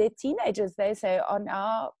their teenagers, they say, are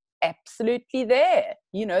now absolutely there.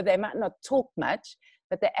 They might not talk much,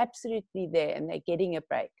 but they're absolutely there, and they're getting a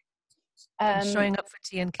break. Showing up for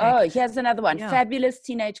tea and cake. Oh, here's another one. Fabulous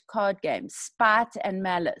teenage card game, Spite and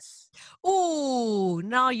Malice. Oh,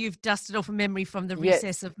 now you've dusted off a memory from the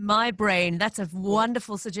recess of my brain. That's a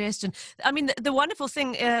wonderful suggestion. I mean, the wonderful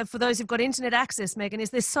thing for those who've got internet access, Megan,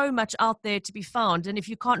 is there's so much out there to be found. And if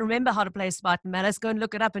you can't remember how to play Spite and Malice, go and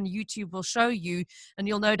look it up, and YouTube will show you, and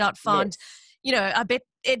you'll no doubt find... I bet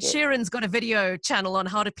Ed Sheeran's got a video channel on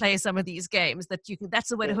how to play some of these games that you can. That's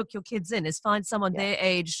the way to hook your kids in, is find someone their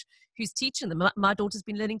age who's teaching them. My daughter's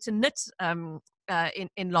been learning to knit in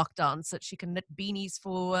lockdown, so that she can knit beanies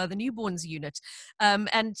for the newborns unit.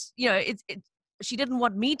 She didn't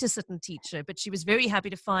want me to sit and teach her, but she was very happy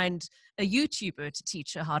to find a YouTuber to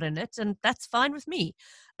teach her how to knit, and that's fine with me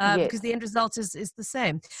because the end result is the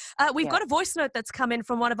same. We've got a voice note that's come in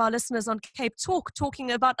from one of our listeners on Cape Talk,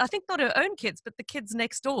 talking about, I think, not her own kids, but the kids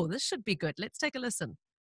next door. This should be good. Let's take a listen.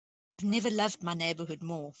 I've never loved my neighborhood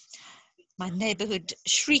more. My neighborhood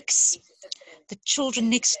shrieks. The children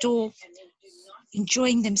next door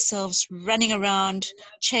enjoying themselves, running around,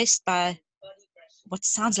 chased by what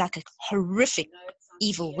sounds like a horrific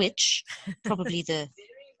evil witch, probably the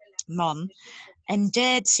mom, and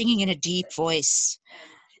dad singing in a deep voice.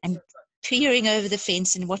 And peering over the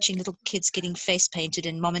fence and watching little kids getting face painted,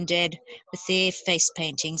 and mom and dad with their face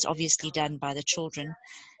paintings, obviously done by the children.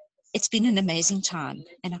 It's been an amazing time,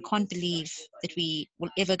 and I can't believe that we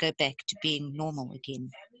will ever go back to being normal again.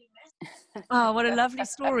 Oh, what a lovely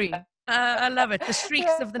story. I love it. The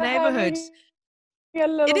shrieks of the neighborhood. A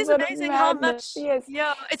little It is bit of amazing how much, madness, yes.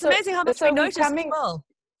 yeah, it's amazing how much we we're notice as coming, well.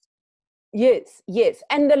 yes,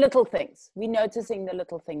 and the little things. We're noticing the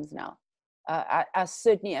little things now. I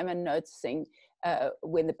certainly am noticing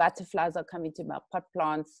when the butterflies are coming to my pot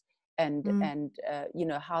plants, and you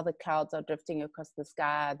know, how the clouds are drifting across the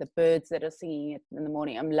sky, the birds that are singing it in the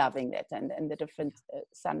morning. I'm loving that, and the different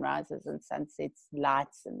sunrises and sunsets,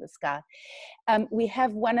 lights in the sky. We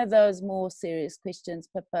have one of those more serious questions,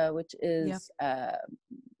 Pippa, which is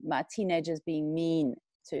my teenagers being mean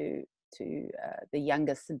to the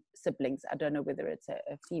younger siblings. I don't know whether it's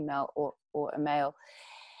a female or a male.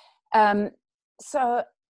 So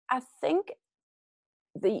I think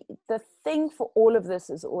the thing for all of this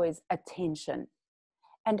is always attention.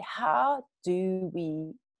 And how do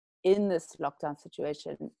we, in this lockdown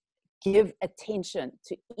situation, give attention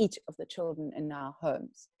to each of the children in our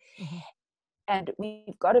homes? Mm-hmm. And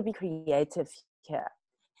we've got to be creative here.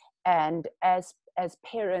 And as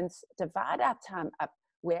parents, divide our time up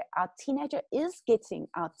where our teenager is getting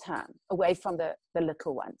our time away from the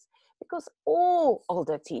little ones. Because all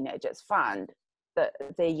older teenagers find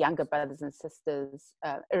their younger brothers and sisters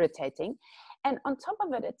irritating. And on top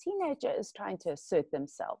of it, a teenager is trying to assert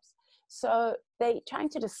themselves. So they're trying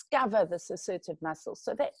to discover this assertive muscle.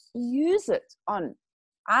 So they use it on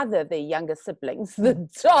either their younger siblings, the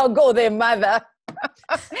dog, or their mother.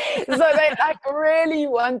 So they like really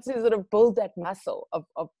want to sort of build that muscle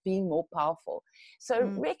of being more powerful. So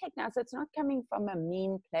recognize it's not coming from a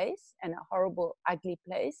mean place and a horrible, ugly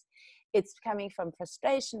place. It's coming from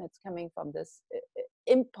frustration. It's coming from this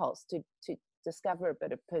impulse to discover a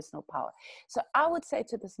bit of personal power. So I would say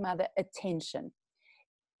to this mother, attention.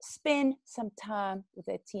 Spend some time with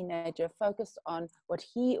their teenager, focus on what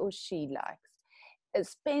he or she likes.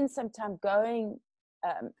 Spend some time going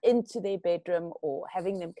into their bedroom or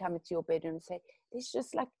having them come into your bedroom and say, let's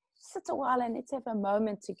just like sit a while and let's have a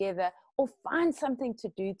moment together, or find something to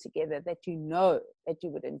do together that you know that you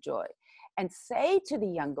would enjoy. And say to the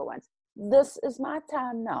younger ones, this is my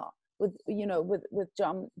time now with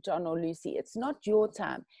John or Lucy. It's not your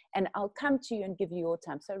time, and I'll come to you and give you your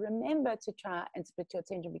time. So remember to try and split your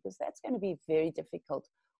attention, because that's going to be very difficult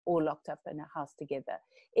all locked up in a house together.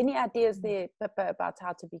 Any ideas there, Pippa, about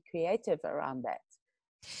how to be creative around that?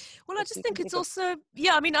 Well, I just think it's also,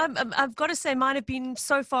 I mean, I've got to say mine have been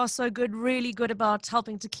so far so good, really good about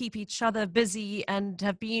helping to keep each other busy, and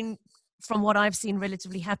have been, from what I've seen,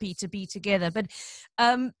 relatively happy to be together. But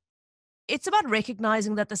it's about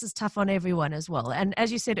recognizing that this is tough on everyone as well. And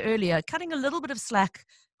as you said earlier, cutting a little bit of slack,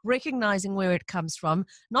 recognizing where it comes from,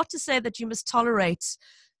 not to say that you must tolerate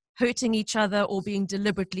hurting each other or being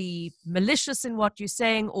deliberately malicious in what you're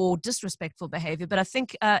saying or disrespectful behavior. But I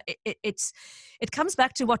think it comes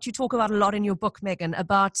back to what you talk about a lot in your book, Megan,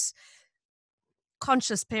 about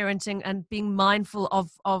conscious parenting and being mindful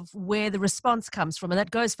of where the response comes from. And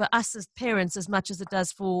that goes for us as parents as much as it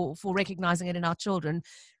does for recognizing it in our children.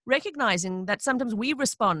 Recognizing that sometimes we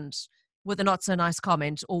respond with a not so nice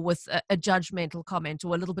comment, or with a judgmental comment,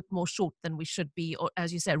 or a little bit more short than we should be, or,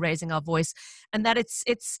 as you say, raising our voice, and that it's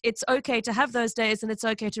okay to have those days, and it's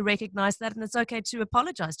okay to recognize that, and it's okay to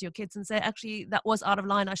apologize to your kids and say, actually, that was out of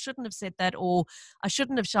line. I shouldn't have said that, or I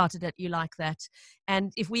shouldn't have shouted at you like that.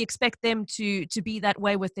 And if we expect them to be that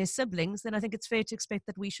way with their siblings, then I think it's fair to expect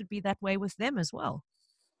that we should be that way with them as well.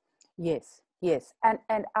 Yes.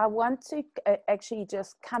 And I want to actually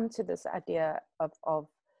just come to this idea of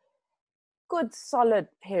good, solid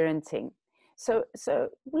parenting. So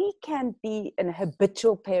we can be an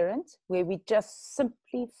habitual parent where we just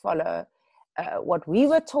simply follow what we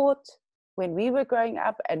were taught when we were growing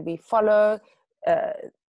up, and we follow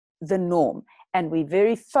the norm, and we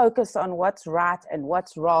very focused on what's right and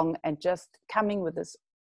what's wrong, and just coming with this,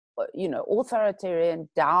 authoritarian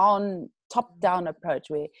top-down approach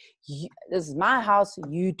where this is my house,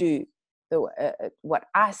 you do what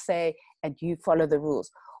I say, and you follow the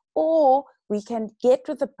rules. Or we can get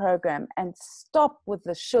with the program and stop with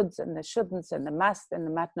the shoulds and the shouldn'ts and the must and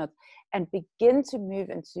the might nots, and begin to move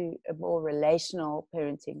into a more relational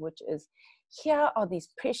parenting, which is, here are these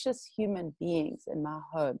precious human beings in my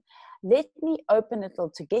home. Let me open it all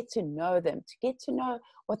to get to know them, to get to know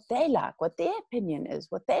what they like, what their opinion is,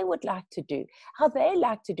 what they would like to do, how they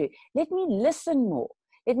like to do. Let me listen more.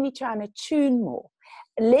 Let me try and attune more.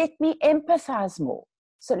 Let me empathize more.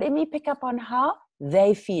 So let me pick up on how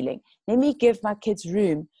they're feeling. Let me give my kids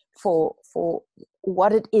room for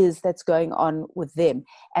what it is that's going on with them,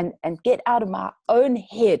 and get out of my own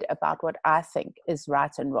head about what I think is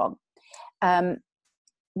right and wrong.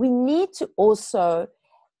 We need to also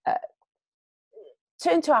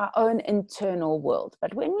turn to our own internal world.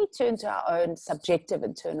 But when we turn to our own subjective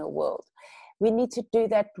internal world, we need to do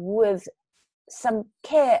that with some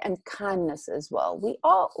care and kindness as well. We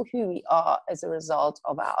are who we are as a result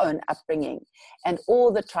of our own upbringing and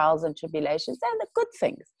all the trials and tribulations and the good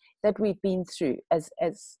things that we've been through as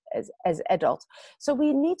adults. So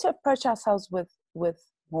we need to approach ourselves with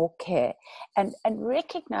more care and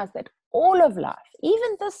recognize that all of life,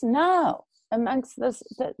 even this now, amongst this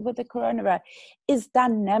with the coronavirus, is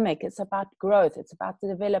dynamic. It's about growth, it's about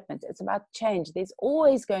development, it's about change. There's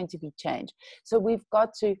always going to be change. So we've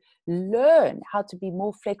got to learn how to be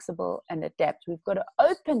more flexible and adapt. We've got to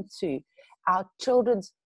open to our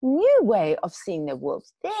children's new way of seeing the world,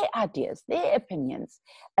 their ideas, their opinions,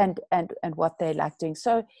 and what they like doing.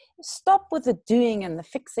 So stop with the doing and the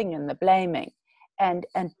fixing and the blaming, and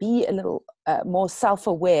be a little more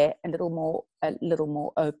self-aware, a little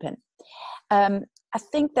more open. I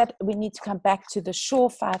think that we need to come back to the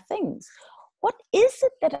surefire things. What is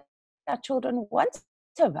it that our children want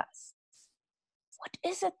of us? What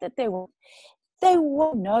is it that they want? They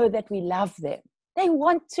want to know that we love them. They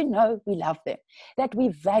want to know we love them, that we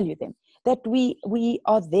value them, that we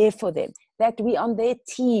are there for them, that we are on their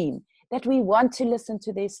team, that we want to listen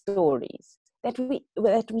to their stories, that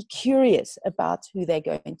we're curious about who they're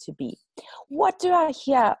going to be. What do I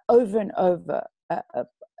hear over and over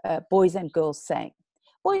boys and girls saying?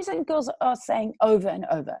 Boys and girls are saying over and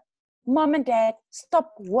over, Mom and Dad,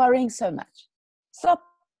 stop worrying so much. Stop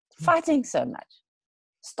fighting so much.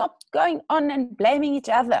 Stop going on and blaming each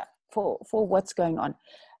other for what's going on.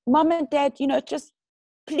 Mom and Dad, just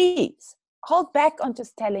please hold back on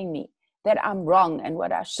just telling me that I'm wrong and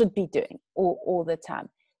what I should be doing all the time.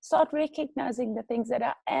 Start recognizing the things that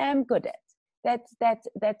I am good at. That's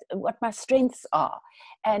what my strengths are,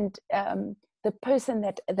 and the person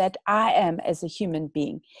that I am as a human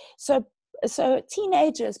being. So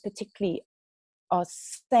teenagers particularly are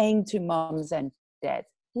saying to moms and dads,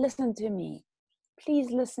 listen to me. Please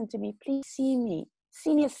listen to me. Please see me.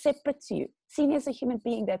 See me as separate to you. See me as a human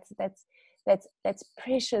being that's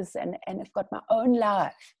precious and I've got my own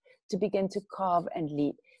life to begin to carve and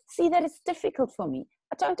lead. See that it's difficult for me.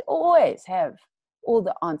 I don't always have all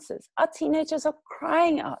the answers. Our teenagers are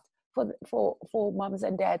crying out for moms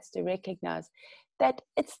and dads to recognize that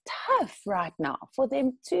it's tough right now for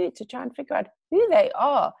them to try and figure out who they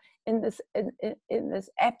are in this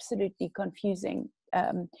absolutely confusing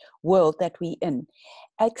world that we're in.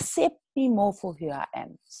 Accept me more for who I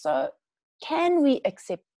am. So can we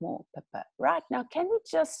accept more, Pippa? Right now, can we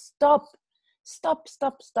just stop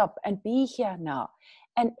and be here now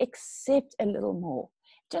and accept a little more?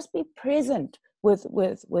 Just be present with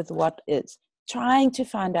what is, trying to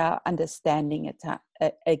find our understanding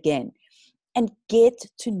again, and get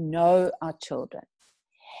to know our children,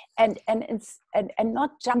 and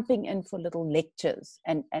not jumping in for little lectures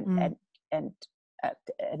and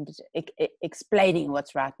explaining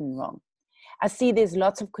what's right and wrong. I see there's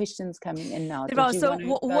lots of questions coming in now. So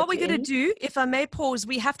what we're going to do, if I may pause,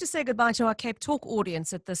 we have to say goodbye to our Cape Talk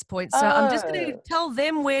audience at this point. So I'm just going to tell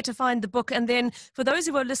them where to find the book. And then for those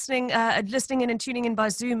who are listening in and tuning in by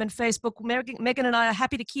Zoom and Facebook, Megan and I are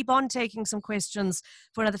happy to keep on taking some questions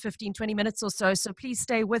for another 15, 20 minutes or so. So please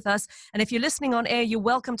stay with us. And if you're listening on air, you're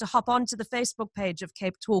welcome to hop on to the Facebook page of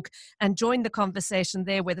Cape Talk and join the conversation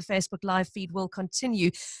there, where the Facebook live feed will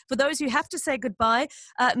continue. For those who have to say goodbye,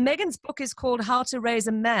 Megan's book is called How to Raise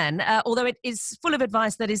a Man, although it is full of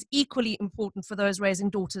advice that is equally important for those raising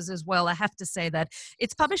daughters as well. I have to say that.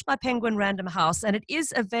 It's published by Penguin Random House, and it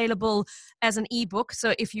is available as an ebook.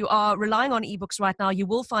 So if you are relying on ebooks right now, you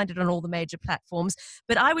will find it on all the major platforms.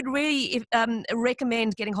 But I would really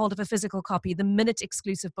recommend getting hold of a physical copy the minute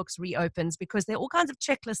Exclusive Books reopens, because there are all kinds of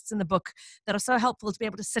checklists in the book that are so helpful to be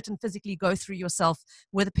able to sit and physically go through yourself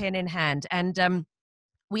with a pen in hand. And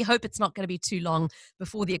we hope it's not going to be too long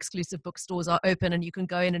before the Exclusive bookstores are open and you can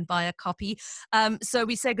go in and buy a copy. So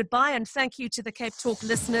we say goodbye and thank you to the Cape Talk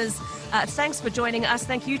listeners. Thanks for joining us.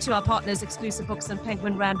 Thank you to our partners, Exclusive Books and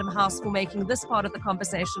Penguin Random House, for making this part of the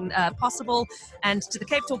conversation possible. And to the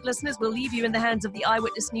Cape Talk listeners, we'll leave you in the hands of the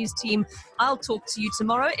Eyewitness News team. I'll talk to you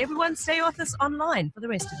tomorrow. Everyone stay with us online for the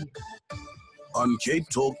rest of you. On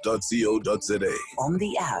capetalk.co.za. On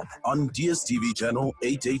the app. On DSTV channel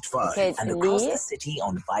 885. Okay, And across the city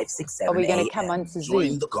on 567 are we going AM. to come on to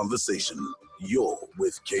Join Zoom? the conversation. You're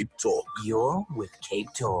with Cape Talk. You're with Cape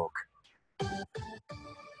Talk.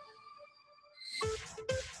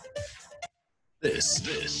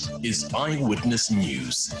 This is Eyewitness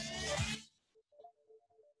News.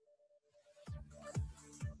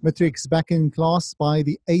 Matrics back in class by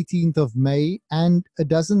the 18th of May and a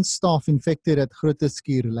dozen staff infected at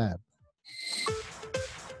Grooteskier lab.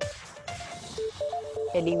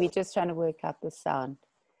 Ellie, we're just trying to work out the sound.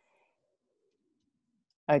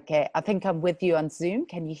 Okay, I think I'm with you on Zoom.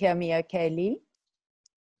 Can you hear me okay, Lee?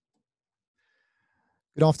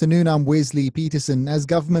 Good afternoon, I'm Wesley Peterson. As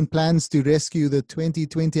government plans to rescue the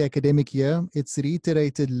 2020 academic year, it's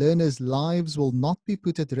reiterated learners' lives will not be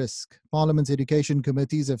put at risk. Parliament's education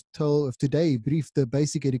committees have today briefed the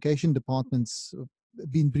Basic Education Department's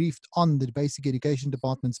been briefed on the Basic Education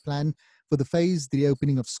Department's plan for the phased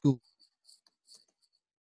reopening of schools.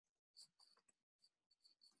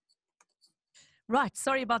 Right,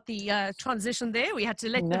 sorry about the transition there. We had to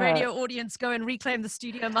let the radio audience go and reclaim the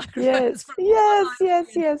studio microphones.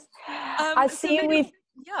 Yes. I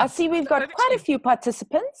see we've got quite a few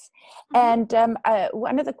participants, and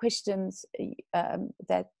one of the questions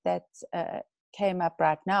that came up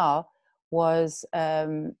right now was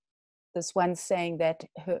this one saying that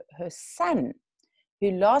her son,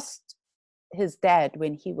 who lost his dad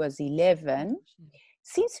when he was 11,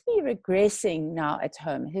 seems to be regressing now at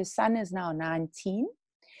home. His son is now 19.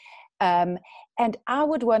 And I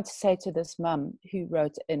would want to say to this mum who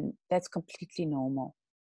wrote in, that's completely normal.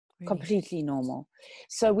 Really? Completely normal.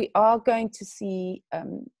 So we are going to see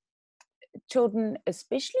children,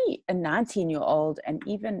 especially a 19-year-old and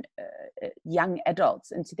even young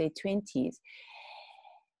adults into their 20s,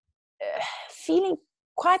 feeling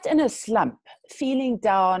quite in a slump, feeling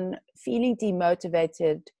down, feeling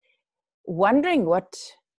demotivated, wondering what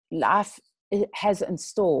life has in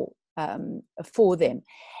store for them.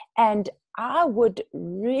 And I would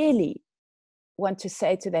really want to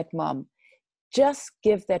say to that mom, just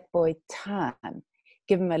give that boy time.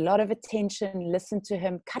 Give him a lot of attention, listen to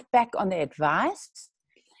him, cut back on the advice,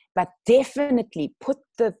 but definitely put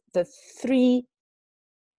the three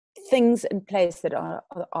things in place that are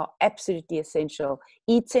absolutely essential: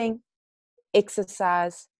 eating,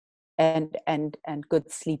 exercise, and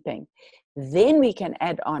good sleeping. Then we can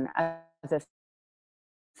add on other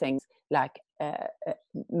things like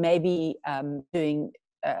maybe doing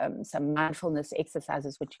some mindfulness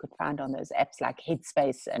exercises, which you could find on those apps like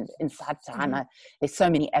Headspace and Inside Timer. There's so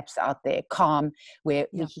many apps out there, Calm, where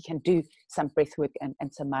he can do some breath work and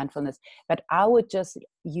some mindfulness. But I would just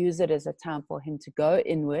use it as a time for him to go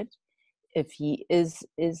inward. If he is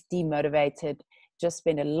demotivated, just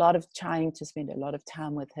spend a lot of time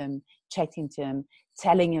with him, chatting to him,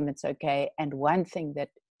 telling him it's okay. And one thing that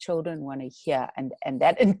children want to hear, and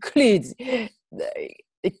that includes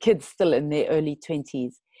the kids still in their early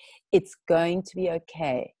 20s, it's going to be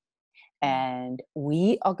okay. And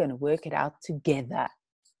we are going to work it out together.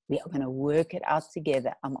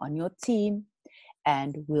 I'm on your team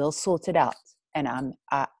and we'll sort it out. And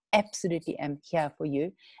I absolutely am here for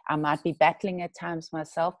you. I might be battling at times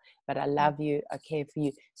myself, but I love you, I care for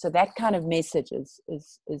you. So that kind of message is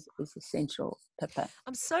essential, Pippa.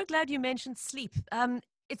 I'm so glad you mentioned sleep.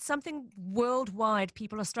 It's something worldwide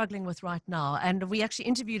people are struggling with right now. And we actually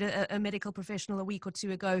interviewed a medical professional a week or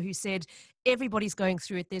two ago who said everybody's going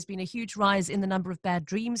through it. There's been a huge rise in the number of bad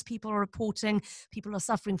dreams people are reporting. People are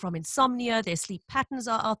suffering from insomnia. Their sleep patterns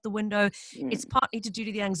are out the window. It's partly to do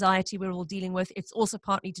with the anxiety we're all dealing with. It's also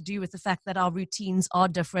partly to do with the fact that our routines are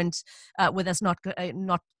different, with us not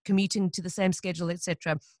commuting to the same schedule,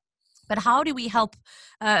 etc. But how do we help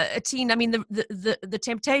a teen? I mean, the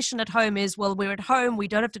temptation at home is, well, we're at home, we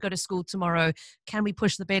don't have to go to school tomorrow. Can we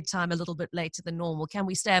push the bedtime a little bit later than normal? Can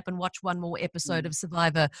we stay up and watch one more episode of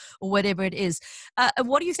Survivor or whatever it is?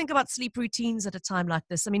 What do you think about sleep routines at a time like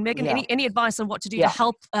this? I mean, Megan, any advice on what to do to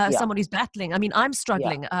help someone who's battling? I mean, I'm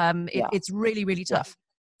struggling. It's really, really tough.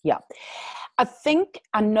 Yeah.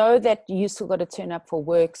 I know that you still got to turn up for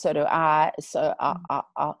work, so do I. So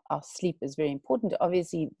our sleep is very important.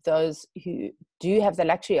 Obviously, those who do have the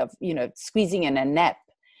luxury of, squeezing in a nap,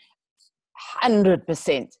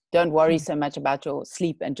 100%. Don't worry so much about your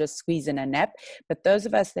sleep and just squeeze in a nap. But those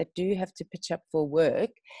of us that do have to pitch up for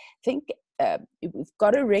work, I think we've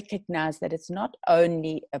got to recognize that it's not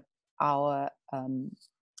only our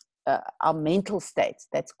mental state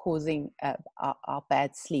that's causing our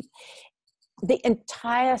bad sleep. The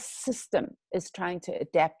entire system is trying to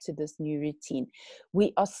adapt to this new routine.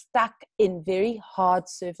 We are stuck in very hard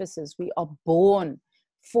surfaces. We are born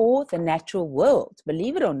for the natural world.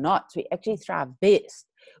 Believe it or not, we actually thrive best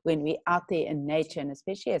when we're out there in nature, and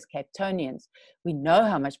especially as Cape Townians, we know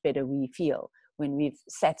how much better we feel when we've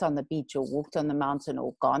sat on the beach or walked on the mountain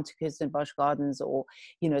or gone to Kirstenbosch Gardens, or,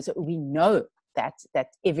 so we know that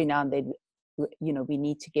every now and then we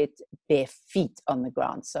need to get bare feet on the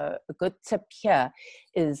ground. So a good tip here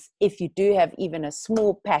is, if you do have even a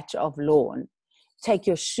small patch of lawn, take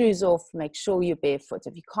your shoes off, make sure you're barefoot.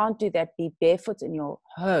 If you can't do that, be barefoot in your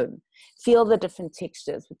home. Feel the different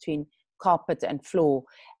textures between carpet and floor.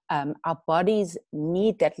 Our bodies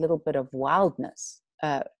need that little bit of wildness.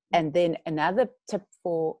 And then another tip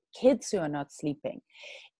for kids who are not sleeping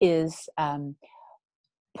is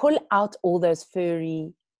pull out all those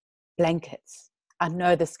furry blankets. I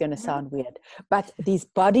know this is going to sound weird, but these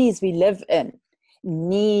bodies we live in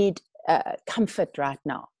need comfort right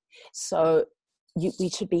now. So we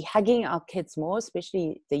should be hugging our kids more,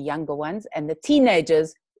 especially the younger ones, and the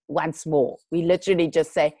teenagers once more. We literally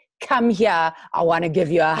just say, come here, I want to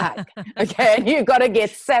give you a hug. Okay, and you've got to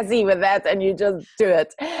get sassy with that, and you just do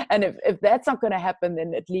it. And if that's not going to happen,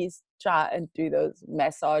 then at least try and do those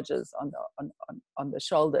massages on the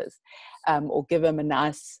shoulders, or give him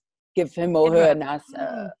or her a nice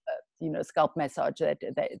scalp massage.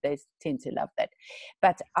 They tend to love that.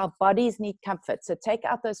 But our bodies need comfort, so take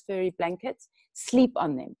out those furry blankets, sleep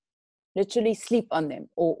on them. Literally sleep on them,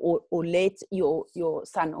 or let your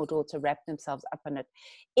son or daughter wrap themselves up in it.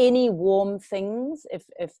 Any warm things,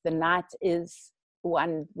 if the night is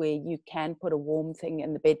one where you can put a warm thing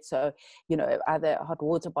in the bed, so either a hot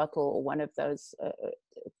water bottle or one of those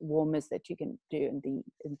warmers that you can do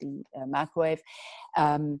in the microwave.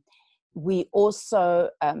 We also,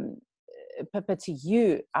 Pippa, to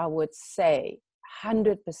you, I would say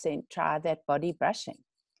 100% try that body brushing,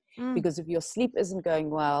 because if your sleep isn't going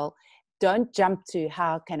well, don't jump to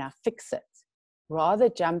how can I fix it. Rather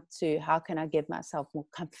jump to how can I give myself more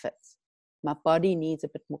comfort. My body needs a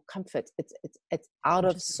bit more comfort. It's out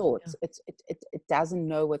of sorts. Yeah. It doesn't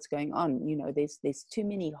know what's going on. There's too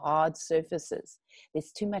many hard surfaces.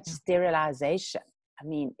 There's too much sterilization. I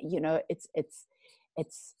mean,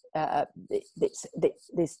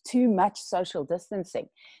 there's too much social distancing.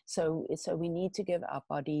 So we need to give our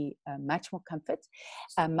body much more comfort.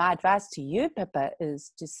 My advice to you, Pippa,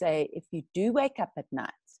 is to say, if you do wake up at night,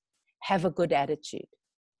 have a good attitude.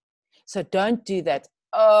 So don't do that,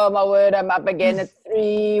 oh my word, I'm up again at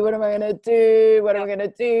 3, what am I going to do? What am I going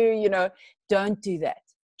to do? Don't do that.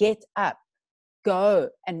 Get up. Go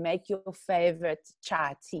and make your favorite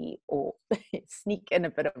chai tea, or sneak in a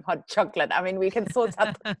bit of hot chocolate. I mean, we can sort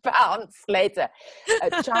out the pounds later.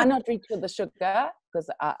 Try not reach for the sugar, because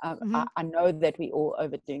I know that we're all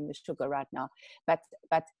overdoing the sugar right now. But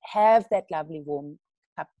have that lovely warm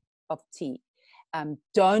cup of tea.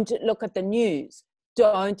 Don't look at the news.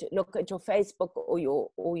 Don't look at your Facebook or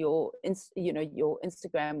your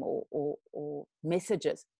Instagram or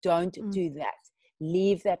messages. Don't do that.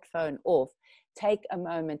 Leave that phone off. Take a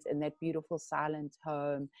moment in that beautiful silent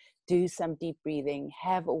home, do some deep breathing,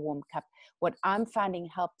 have a warm cup. What I'm finding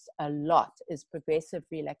helps a lot is progressive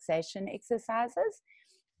relaxation exercises,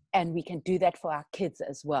 and we can do that for our kids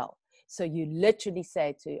as well. So you literally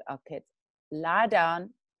say to our kids, lie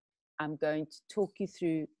down, I'm going to talk you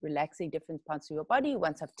through relaxing different parts of your body.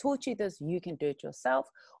 Once I've taught you this, you can do it yourself,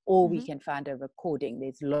 or we can find a recording.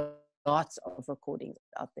 There's lots of recordings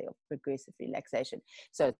out there of progressive relaxation.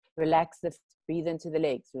 So relax breathe into the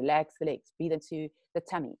legs, relax the legs, breathe into the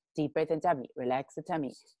tummy, deep breath in tummy, relax the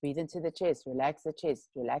tummy, breathe into the chest, relax the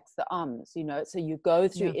arms, so you go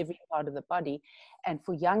through every part of the body. And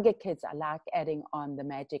for younger kids, I like adding on the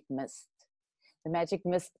magic mist. The magic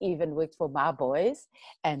mist even worked for my boys,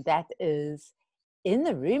 and that is in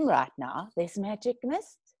the room right now. There's magic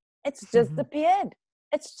mist. It's just appeared.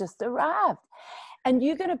 It's just arrived. And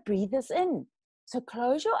you're going to breathe this in. So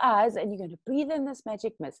close your eyes and you're going to breathe in this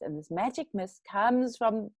magic mist. And this magic mist comes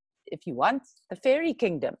from, if you want, the fairy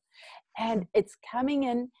kingdom. And it's coming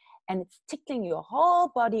in and it's tickling your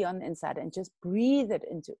whole body on the inside. And just breathe it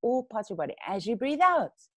into all parts of your body. As you breathe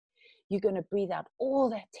out, you're going to breathe out all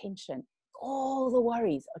that tension. All the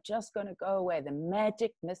worries are just going to go away. The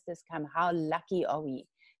magic mist has come. How lucky are we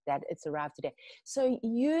that it's arrived today? So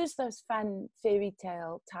use those fun fairy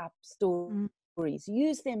tale type stories.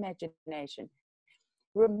 Use the imagination.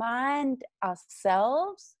 Remind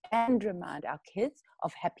ourselves and remind our kids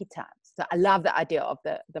of happy times. So I love the idea of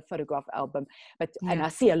the photograph album, and I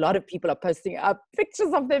see a lot of people are posting up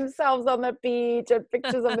pictures of themselves on the beach and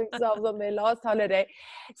pictures of themselves on their last holiday.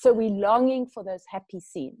 So we're longing for those happy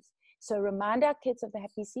scenes. So remind our kids of the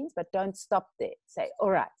happy scenes, but don't stop there. Say,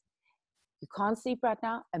 all right, you can't sleep right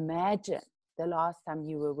now. Imagine the last time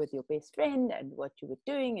you were with your best friend and what you were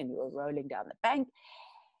doing, and you were rolling down the bank.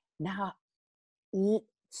 Now,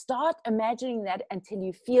 start imagining that until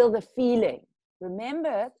you feel the feeling.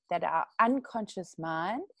 Remember that our unconscious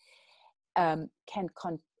mind can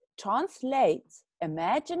translate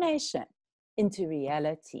imagination into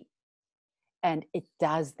reality. And it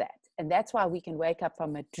does that. And that's why we can wake up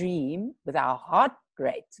from a dream with our heart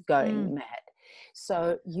rate going mad.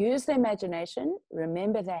 So use the imagination,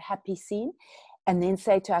 remember that happy scene, and then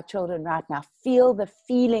say to our children, right now, feel the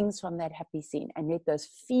feelings from that happy scene, and let those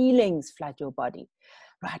feelings flood your body.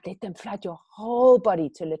 Right, let them flood your whole body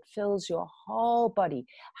till it fills your whole body.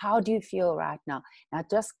 How do you feel right now? Now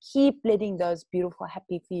just keep letting those beautiful,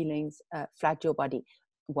 happy feelings flood your body.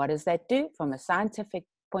 What does that do? From a scientific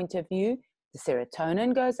point of view, the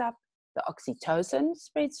serotonin goes up, the oxytocin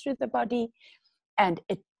spreads through the body, and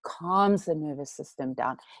it calms the nervous system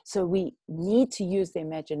down. So we need to use the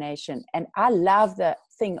imagination. And I love the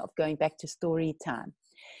thing of going back to story time.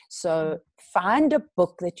 So find a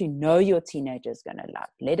book that you know your teenager is going to love.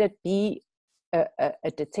 Let it be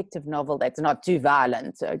a detective novel that's not too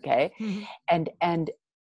violent, okay? And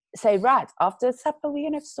say, right, after supper, we're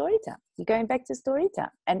going to have story time. You're going back to story time.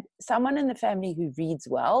 And someone in the family who reads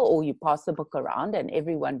well, or you pass the book around and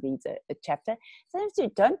everyone reads a chapter. Sometimes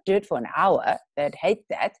you don't do it for an hour. They'd hate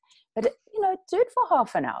that. But, do it for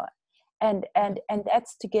half an hour. And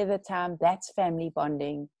that's together time. That's family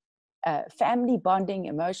bonding. Family bonding,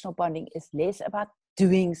 emotional bonding is less about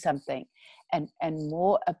doing something and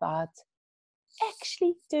more about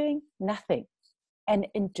actually doing nothing and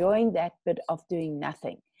enjoying that bit of doing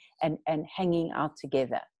nothing and hanging out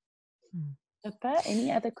together. Pippa,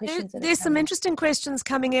 any other questions? There's some interesting questions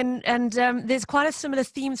coming in, and there's quite a similar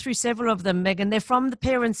theme through several of them, Megan. They're from the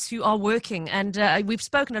parents who are working, and we've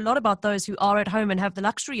spoken a lot about those who are at home and have the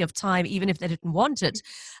luxury of time, even if they didn't want it.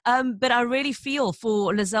 But I really feel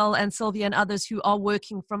for Lizelle and Sylvia and others who are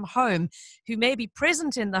working from home, who may be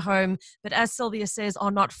present in the home, but as Sylvia says,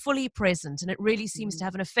 are not fully present. And it really seems to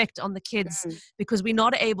have an effect on the kids because we're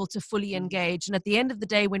not able to fully engage. And at the end of the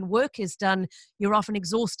day, when work is done, you're often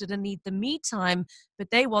exhausted and need the me time,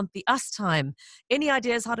 but they want the us time. Any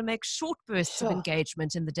ideas how to make short bursts of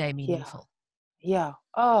engagement in the day meaningful? Yeah.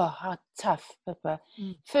 Oh, how tough, Pippa.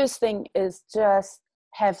 First thing is just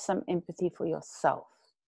have some empathy for yourself.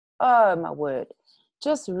 Oh, my word.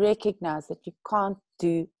 Just recognize that you can't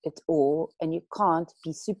do it all, and you can't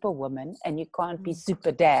be superwoman, and you can't be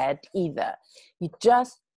super dad either. You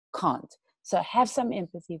just can't. So have some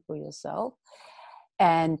empathy for yourself,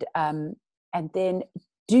 and then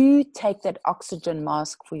do take that oxygen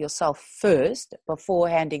mask for yourself first before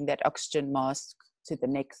handing that oxygen mask to the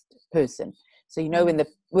next person. So when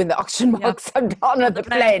the oxygen masks are down on the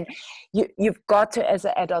plane, you've got to, as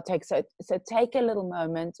an adult, take so take a little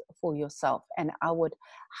moment for yourself. And I would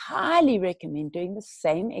highly recommend doing the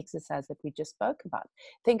same exercise that we just spoke about.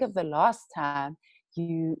 Think of the last time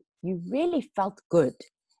you really felt good,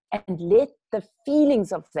 and let the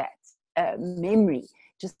feelings of that memory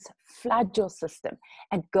just flood your system,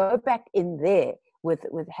 and go back in there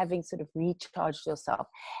with having sort of recharged yourself.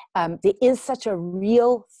 There is such a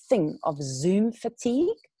real thing of Zoom fatigue.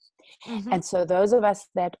 And so those of us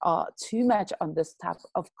that are too much on this type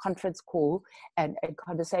of conference call and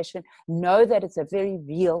conversation know that it's a very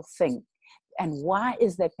real thing. And why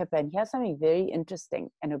is that, Pippa? And here's something very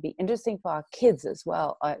interesting, and it'll be interesting for our kids as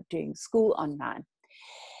well doing school online,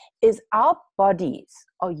 is our bodies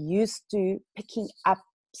are used to picking up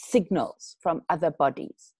signals from other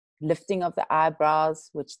bodies. Lifting of the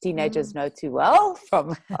eyebrows, which teenagers know too well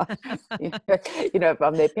from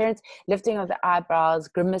from their parents. Lifting of the eyebrows,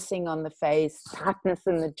 grimacing on the face, tightness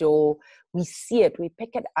in the jaw. We see it, we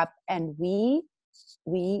pick it up, and we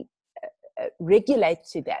regulate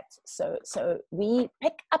to that. So we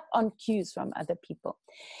pick up on cues from other people.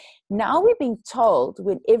 Now we're being told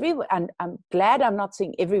when everyone, and I'm glad I'm not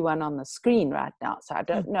seeing everyone on the screen right now, so I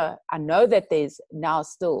don't know. I know that there's now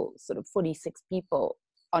still sort of 46 people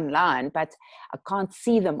online, but I can't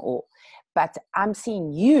see them all. But I'm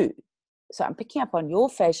seeing you. So I'm picking up on your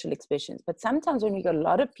facial expressions. But sometimes when we got a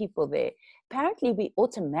lot of people there, apparently we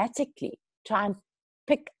automatically try and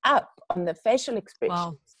pick up on the facial expressions.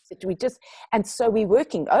 Wow. And so we're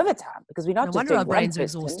working overtime because we're not just doing one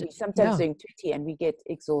person. We're sometimes doing 20 and we get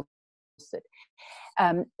exhausted.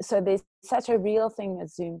 So there's such a real thing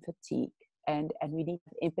as Zoom fatigue, and we need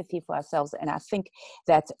empathy for ourselves. And I think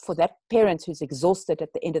that for that parent who's exhausted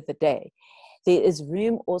at the end of the day, there is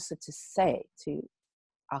room also to say to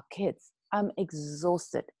our kids, I'm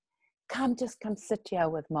exhausted. Come sit here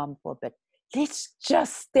with mom for a bit. Let's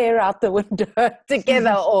just stare out the window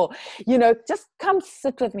together, or, just come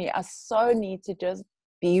sit with me. I so need to just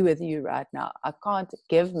be with you right now. I can't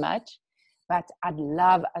give much, but I'd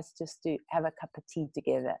love us just to have a cup of tea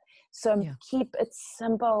together. So keep it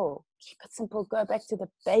simple. Go back to the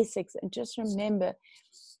basics and just remember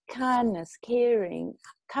kindness, caring,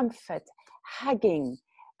 comfort, hugging,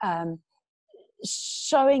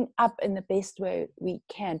 showing up in the best way we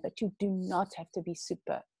can, but you do not have to be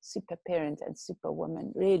super parent and super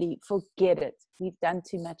woman. Really, forget it. We've done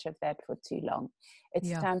too much of that for too long.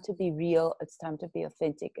 It's time to be real. It's time to be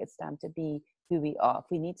authentic. It's time to be who we are. If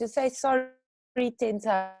we need to say sorry 10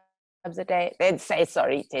 times a day, then say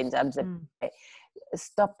sorry 10 times a day.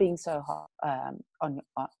 Stop being so hard on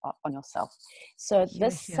yourself. So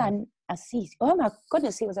this son, Aziz, oh my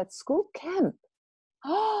goodness, he was at school camp.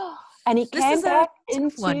 Oh, and he came back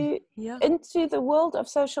into the world of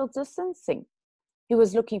social distancing. He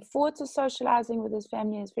was looking forward to socializing with his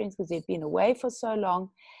family and his friends because he'd been away for so long.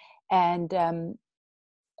 And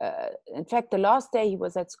in fact, the last day he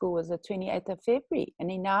was at school was the 28th of February, and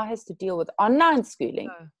he now has to deal with online schooling,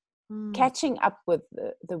 catching up with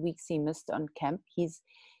the weeks he missed on camp. He's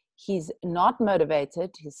not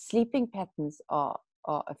motivated. His sleeping patterns are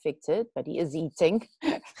affected, but he is eating.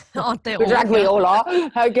 Aren't they all? Like we all are.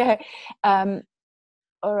 Okay. All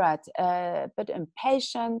right. But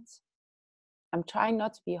impatient. I'm trying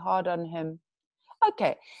not to be hard on him.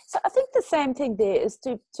 Okay. So I think the same thing there is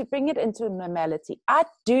to bring it into normality. I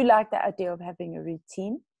do like the idea of having a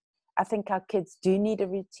routine. I think our kids do need a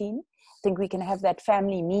routine. I think we can have that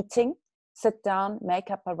family meeting, sit down, make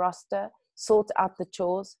up a roster, sort out the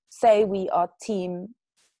chores, say we are team,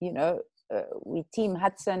 we team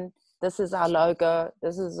Hudson. This is our logo.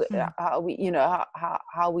 This is how we,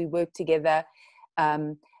 how we work together.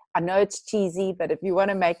 I know it's cheesy, but if you want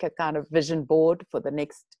to make a kind of vision board for the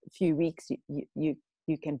next few weeks,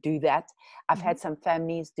 you can do that. I've had some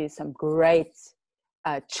families do some great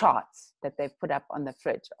charts that they've put up on the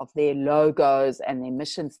fridge of their logos and their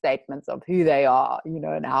mission statements of who they are,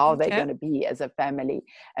 and how they're going to be as a family,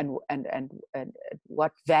 and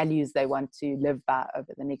what values they want to live by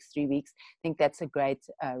over the next 3 weeks. I think that's a great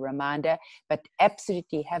reminder. But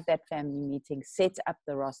absolutely have that family meeting, set up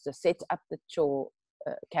the roster, set up the chore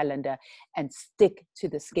calendar, and stick to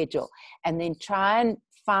the schedule, and then try and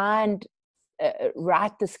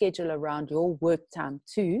write the schedule around your work time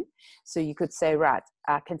too. So you could say, right,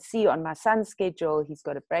 I can see on my son's schedule he's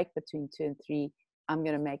got a break between 2 and 3. I'm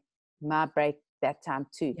going to make my break that time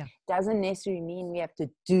too. Doesn't necessarily mean we have to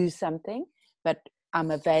do something, but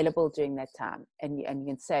I'm available during that time, and you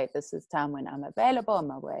can say, this is time when I'm available.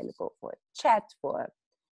 I'm available for a chat, for a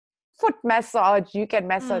foot massage. You can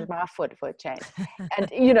massage my foot for a change.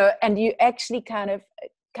 And and you actually kind of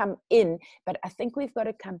come in. But I think we've got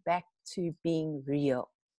to come back to being real.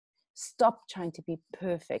 Stop trying to be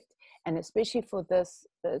perfect. And especially for this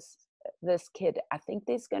kid, I think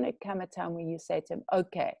there's going to come a time where you say to him,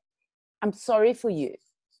 okay, I'm sorry for you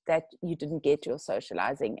that you didn't get your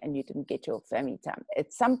socializing and you didn't get your family time.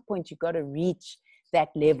 At some point, you've got to reach that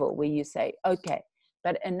level where you say, okay,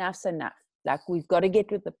 but enough's enough. Like, we've got to get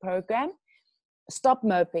with the program. Stop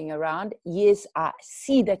moping around. Yes, I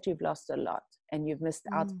see that you've lost a lot and you've missed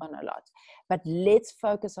out on a lot. But let's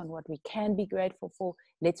focus on what we can be grateful for.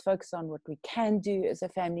 Let's focus on what we can do as a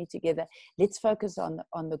family together. Let's focus on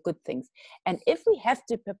the good things. And if we have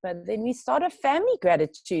to, Pippa, then we start a family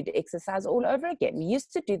gratitude exercise all over again. We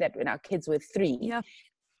used to do that when our kids were 3. Yeah.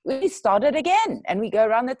 We start it again, and we go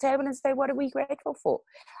around the table and say, what are we grateful for?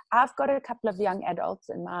 I've got a couple of young adults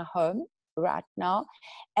in my home right now,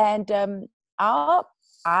 and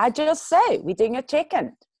I just say, we're doing a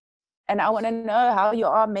check-in, and I want to know how you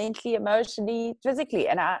are mentally, emotionally, physically,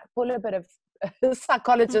 and I pull a bit of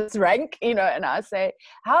psychologist rank, and I say,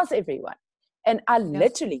 how's everyone? And I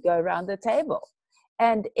literally go around the table,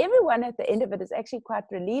 and everyone at the end of it is actually quite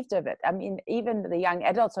relieved of it. I mean, even the young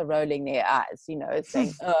adults are rolling their eyes,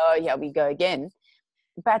 saying, oh, here we go again.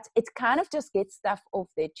 But it kind of just gets stuff off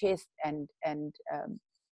their chest, and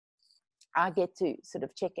I get to sort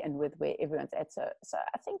of check in with where everyone's at. So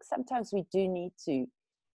I think sometimes we do need to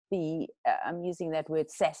be, I'm using that word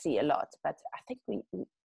sassy a lot, but I think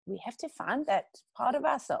we have to find that part of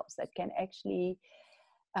ourselves that can actually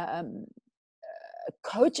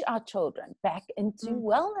coach our children back into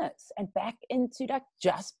wellness and back into like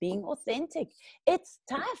just being authentic. It's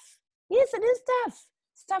tough. Yes, it is tough.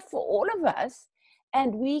 It's tough for all of us.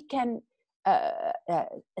 And we can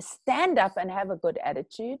stand up and have a good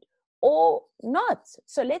attitude, or not.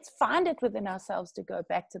 So let's find it within ourselves to go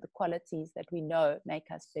back to the qualities that we know make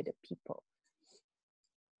us better people.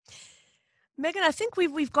 Megan, I think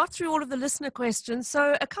we've got through all of the listener questions.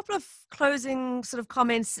 So a couple of closing sort of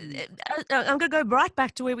comments. I'm going to go right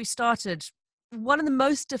back to where we started. One of the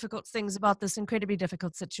most difficult things about this incredibly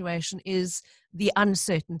difficult situation is the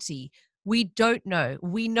uncertainty. We don't know.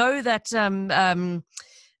 We know that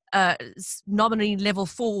nominally level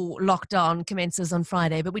 4 lockdown commences on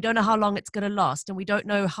Friday, but we don't know how long it's going to last, and we don't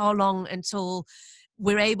know how long until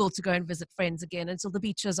we're able to go and visit friends again, until the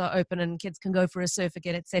beaches are open and kids can go for a surf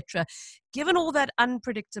again, etc. Given all that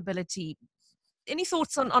unpredictability, any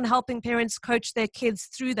thoughts on helping parents coach their kids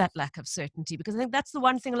through that lack of certainty? Because I think that's the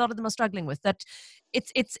one thing a lot of them are struggling with, that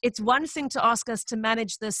it's one thing to ask us to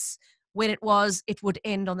manage this when it would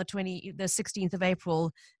end on the 16th of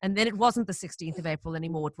April, and then it wasn't the 16th of April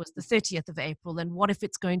anymore, it was the 30th of April, and what if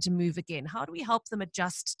it's going to move again? How do we help them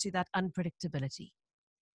adjust to that unpredictability?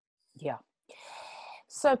 Yeah.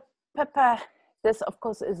 So, Pippa, this, of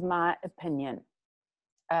course, is my opinion.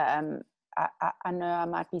 I know I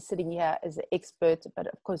might be sitting here as an expert, but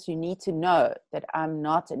of course you need to know that I'm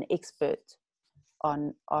not an expert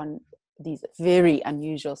on these very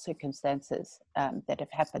unusual circumstances that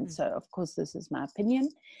have happened. So of course this is my opinion.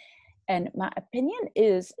 And my opinion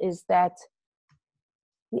is that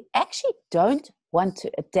we actually don't want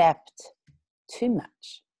to adapt too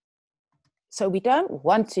much. So we don't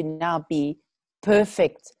want to now be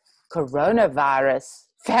perfect coronavirus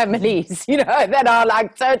families, that are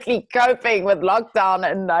like totally coping with lockdown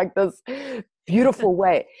in like this beautiful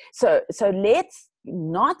way. So let's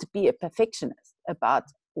not be a perfectionist about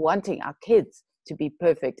wanting our kids to be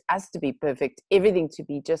perfect, us to be perfect, everything to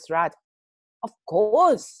be just right. Of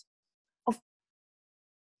course,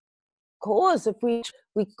 if we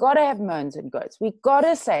got to have moans and groans. We got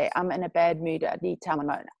to say, I'm in a bad mood, I need time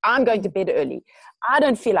alone. I'm going to bed early. I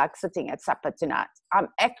don't feel like sitting at supper tonight. I'm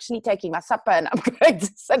actually taking my supper and I'm going to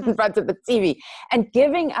sit in front of the TV. And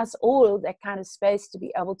giving us all that kind of space to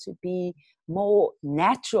be able to be more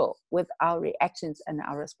natural with our reactions and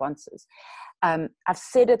our responses. I've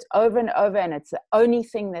said it over and over, and it's the only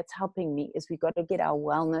thing that's helping me, is we got to get our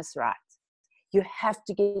wellness right. You have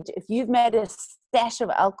to if you've made a stash of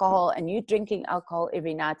alcohol and you're drinking alcohol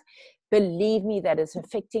every night, believe me, that is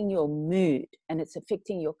affecting your mood and it's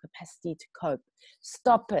affecting your capacity to cope.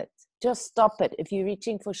 Stop it. Just stop it. If you're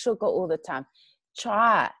reaching for sugar all the time,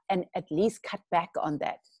 try and at least cut back on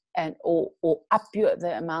that, and or up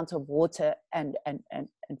the amount of water and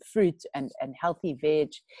fruit and healthy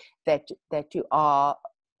veg that you are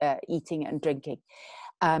eating and drinking.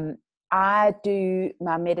 I do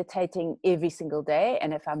my meditating every single day,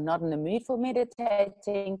 and if I'm not in the mood for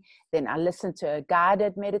meditating, then I listen to a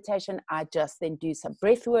guided meditation. I just then do some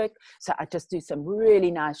breath work. So I just do some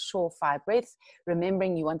really nice surefire breaths,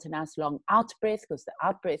 remembering you want a nice long out breath, because the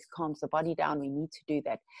out breath calms the body down. We need to do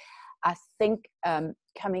that. I think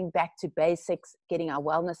coming back to basics, getting our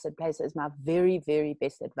wellness in place is my very, very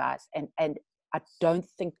best advice. And I don't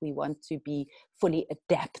think we want to be fully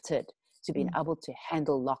adapted to being able to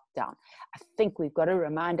handle lockdown. I think we've got to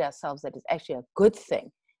remind ourselves that it's actually a good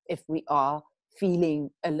thing if we are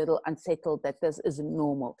feeling a little unsettled, that this isn't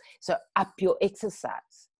normal. So up your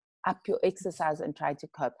exercise and try to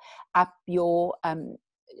cope. Up your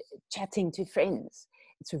chatting to friends.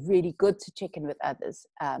 It's really good to check in with others.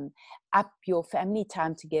 Up your family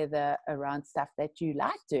time together around stuff that you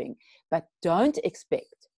like doing, but don't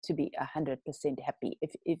expect to be 100% happy.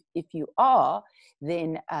 If you are,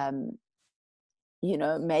 then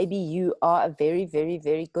maybe you are a very, very,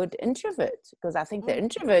 very good introvert, because I think the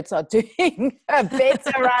introverts are doing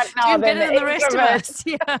better right now than the rest of us.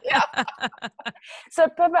 Yeah. So,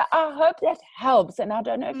 Pippa, I hope that helps. And I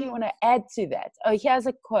don't know if you want to add to that. Oh, here's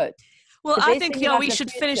a quote. Well, I think we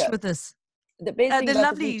should finish with this. The best thing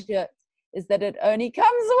about the future is that it only comes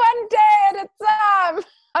one day at a time.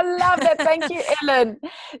 I love that. Thank you, Ellen.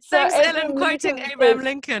 Thanks, Ellen, quoting Abraham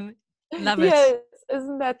Lincoln. Love it. Yes,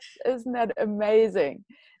 isn't that amazing?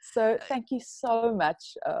 So thank you so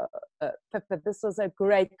much, Pippa. This was a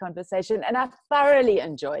great conversation, and I thoroughly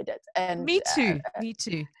enjoyed it. And me too. Me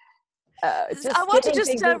too. I want to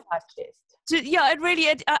just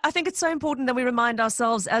I think it's so important that we remind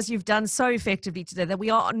ourselves, as you've done so effectively today, that we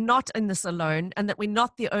are not in this alone, and that we're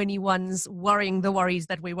not the only ones worrying the worries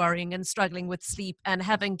that we're worrying and struggling with sleep and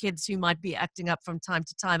having kids who might be acting up from time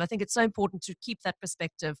to time. I think it's so important to keep that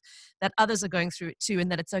perspective that others are going through it too,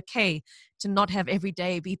 and that it's okay to not have every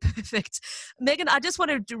day be perfect. Megan, I just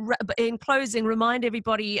wanted to, in closing, remind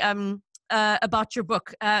everybody about your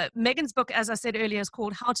book. Megan's book, as I said earlier, is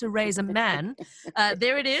called How to Raise a Man.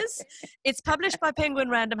 There it is. It's published by Penguin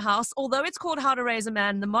Random House. Although it's called How to Raise a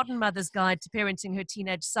Man, The Modern Mother's Guide to Parenting Her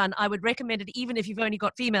Teenage Son, I would recommend it even if you've only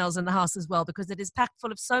got females in the house as well, because it is packed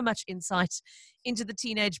full of so much insight into the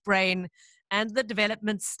teenage brain and the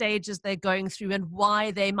development stages they're going through, and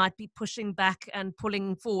why they might be pushing back and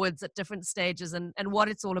pulling forwards at different stages, and what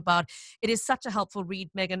it's all about. It is such a helpful read,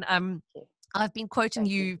 Megan. I've been quoting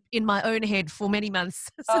you in my own head for many months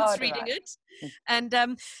since reading it. And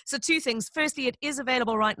so two things. Firstly, it is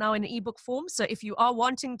available right now in ebook form. So if you are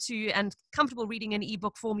wanting to and comfortable reading in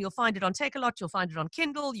ebook form, you'll find it on Take-A-Lot, you'll find it on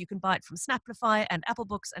Kindle, you can buy it from Snaplify and Apple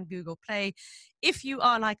Books and Google Play. If you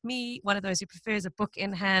are like me, one of those who prefers a book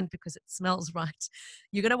in hand because it smells right,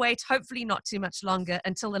 you're going to wait, hopefully not too much longer,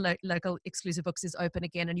 until the local exclusive books is open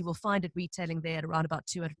again, and you will find it retailing there at around about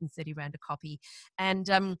 230 Rand a copy.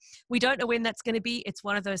 And we don't know when that's going to be. It's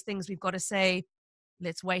one of those things we've got to say,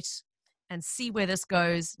 let's wait and see where this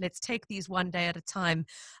goes. Let's take these one day at a time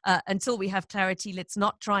until we have clarity. Let's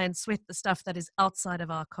not try and sweat the stuff that is outside of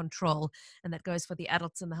our control. And that goes for the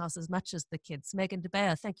adults in the house as much as the kids. Megan de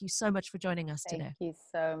Beyer, thank you so much for joining us today. Thank you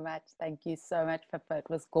so much. Thank you so much, Pippa. It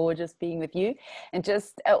was gorgeous being with you. And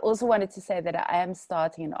just I also wanted to say that I am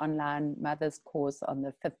starting an online mother's course on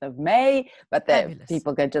the 5th of May, but that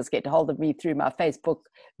people can just get hold of me through my Facebook,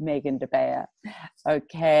 Megan de Beyer.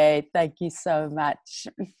 Okay. Thank you so much.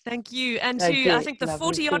 Thank you. And to, I think, the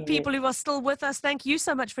 40-odd people who are still with us, thank you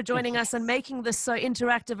so much for joining us and making this so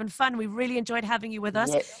interactive and fun. We really enjoyed having you with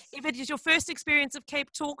us. Yes. If it is your first experience of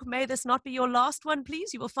Cape Talk, may this not be your last one,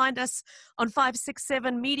 please. You will find us on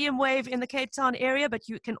 567 medium wave in the Cape Town area, but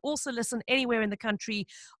you can also listen anywhere in the country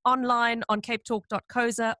online on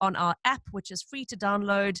capetalk.coza, on our app, which is free to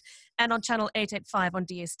download, and on channel 885 on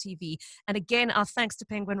DSTV. And again, our thanks to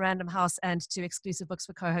Penguin Random House and to Exclusive Books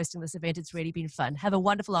for co-hosting this event. It's really been fun. Have a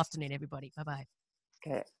wonderful afternoon, everybody. Bye-bye.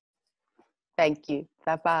 Okay. Thank you.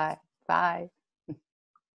 Bye-bye. Bye.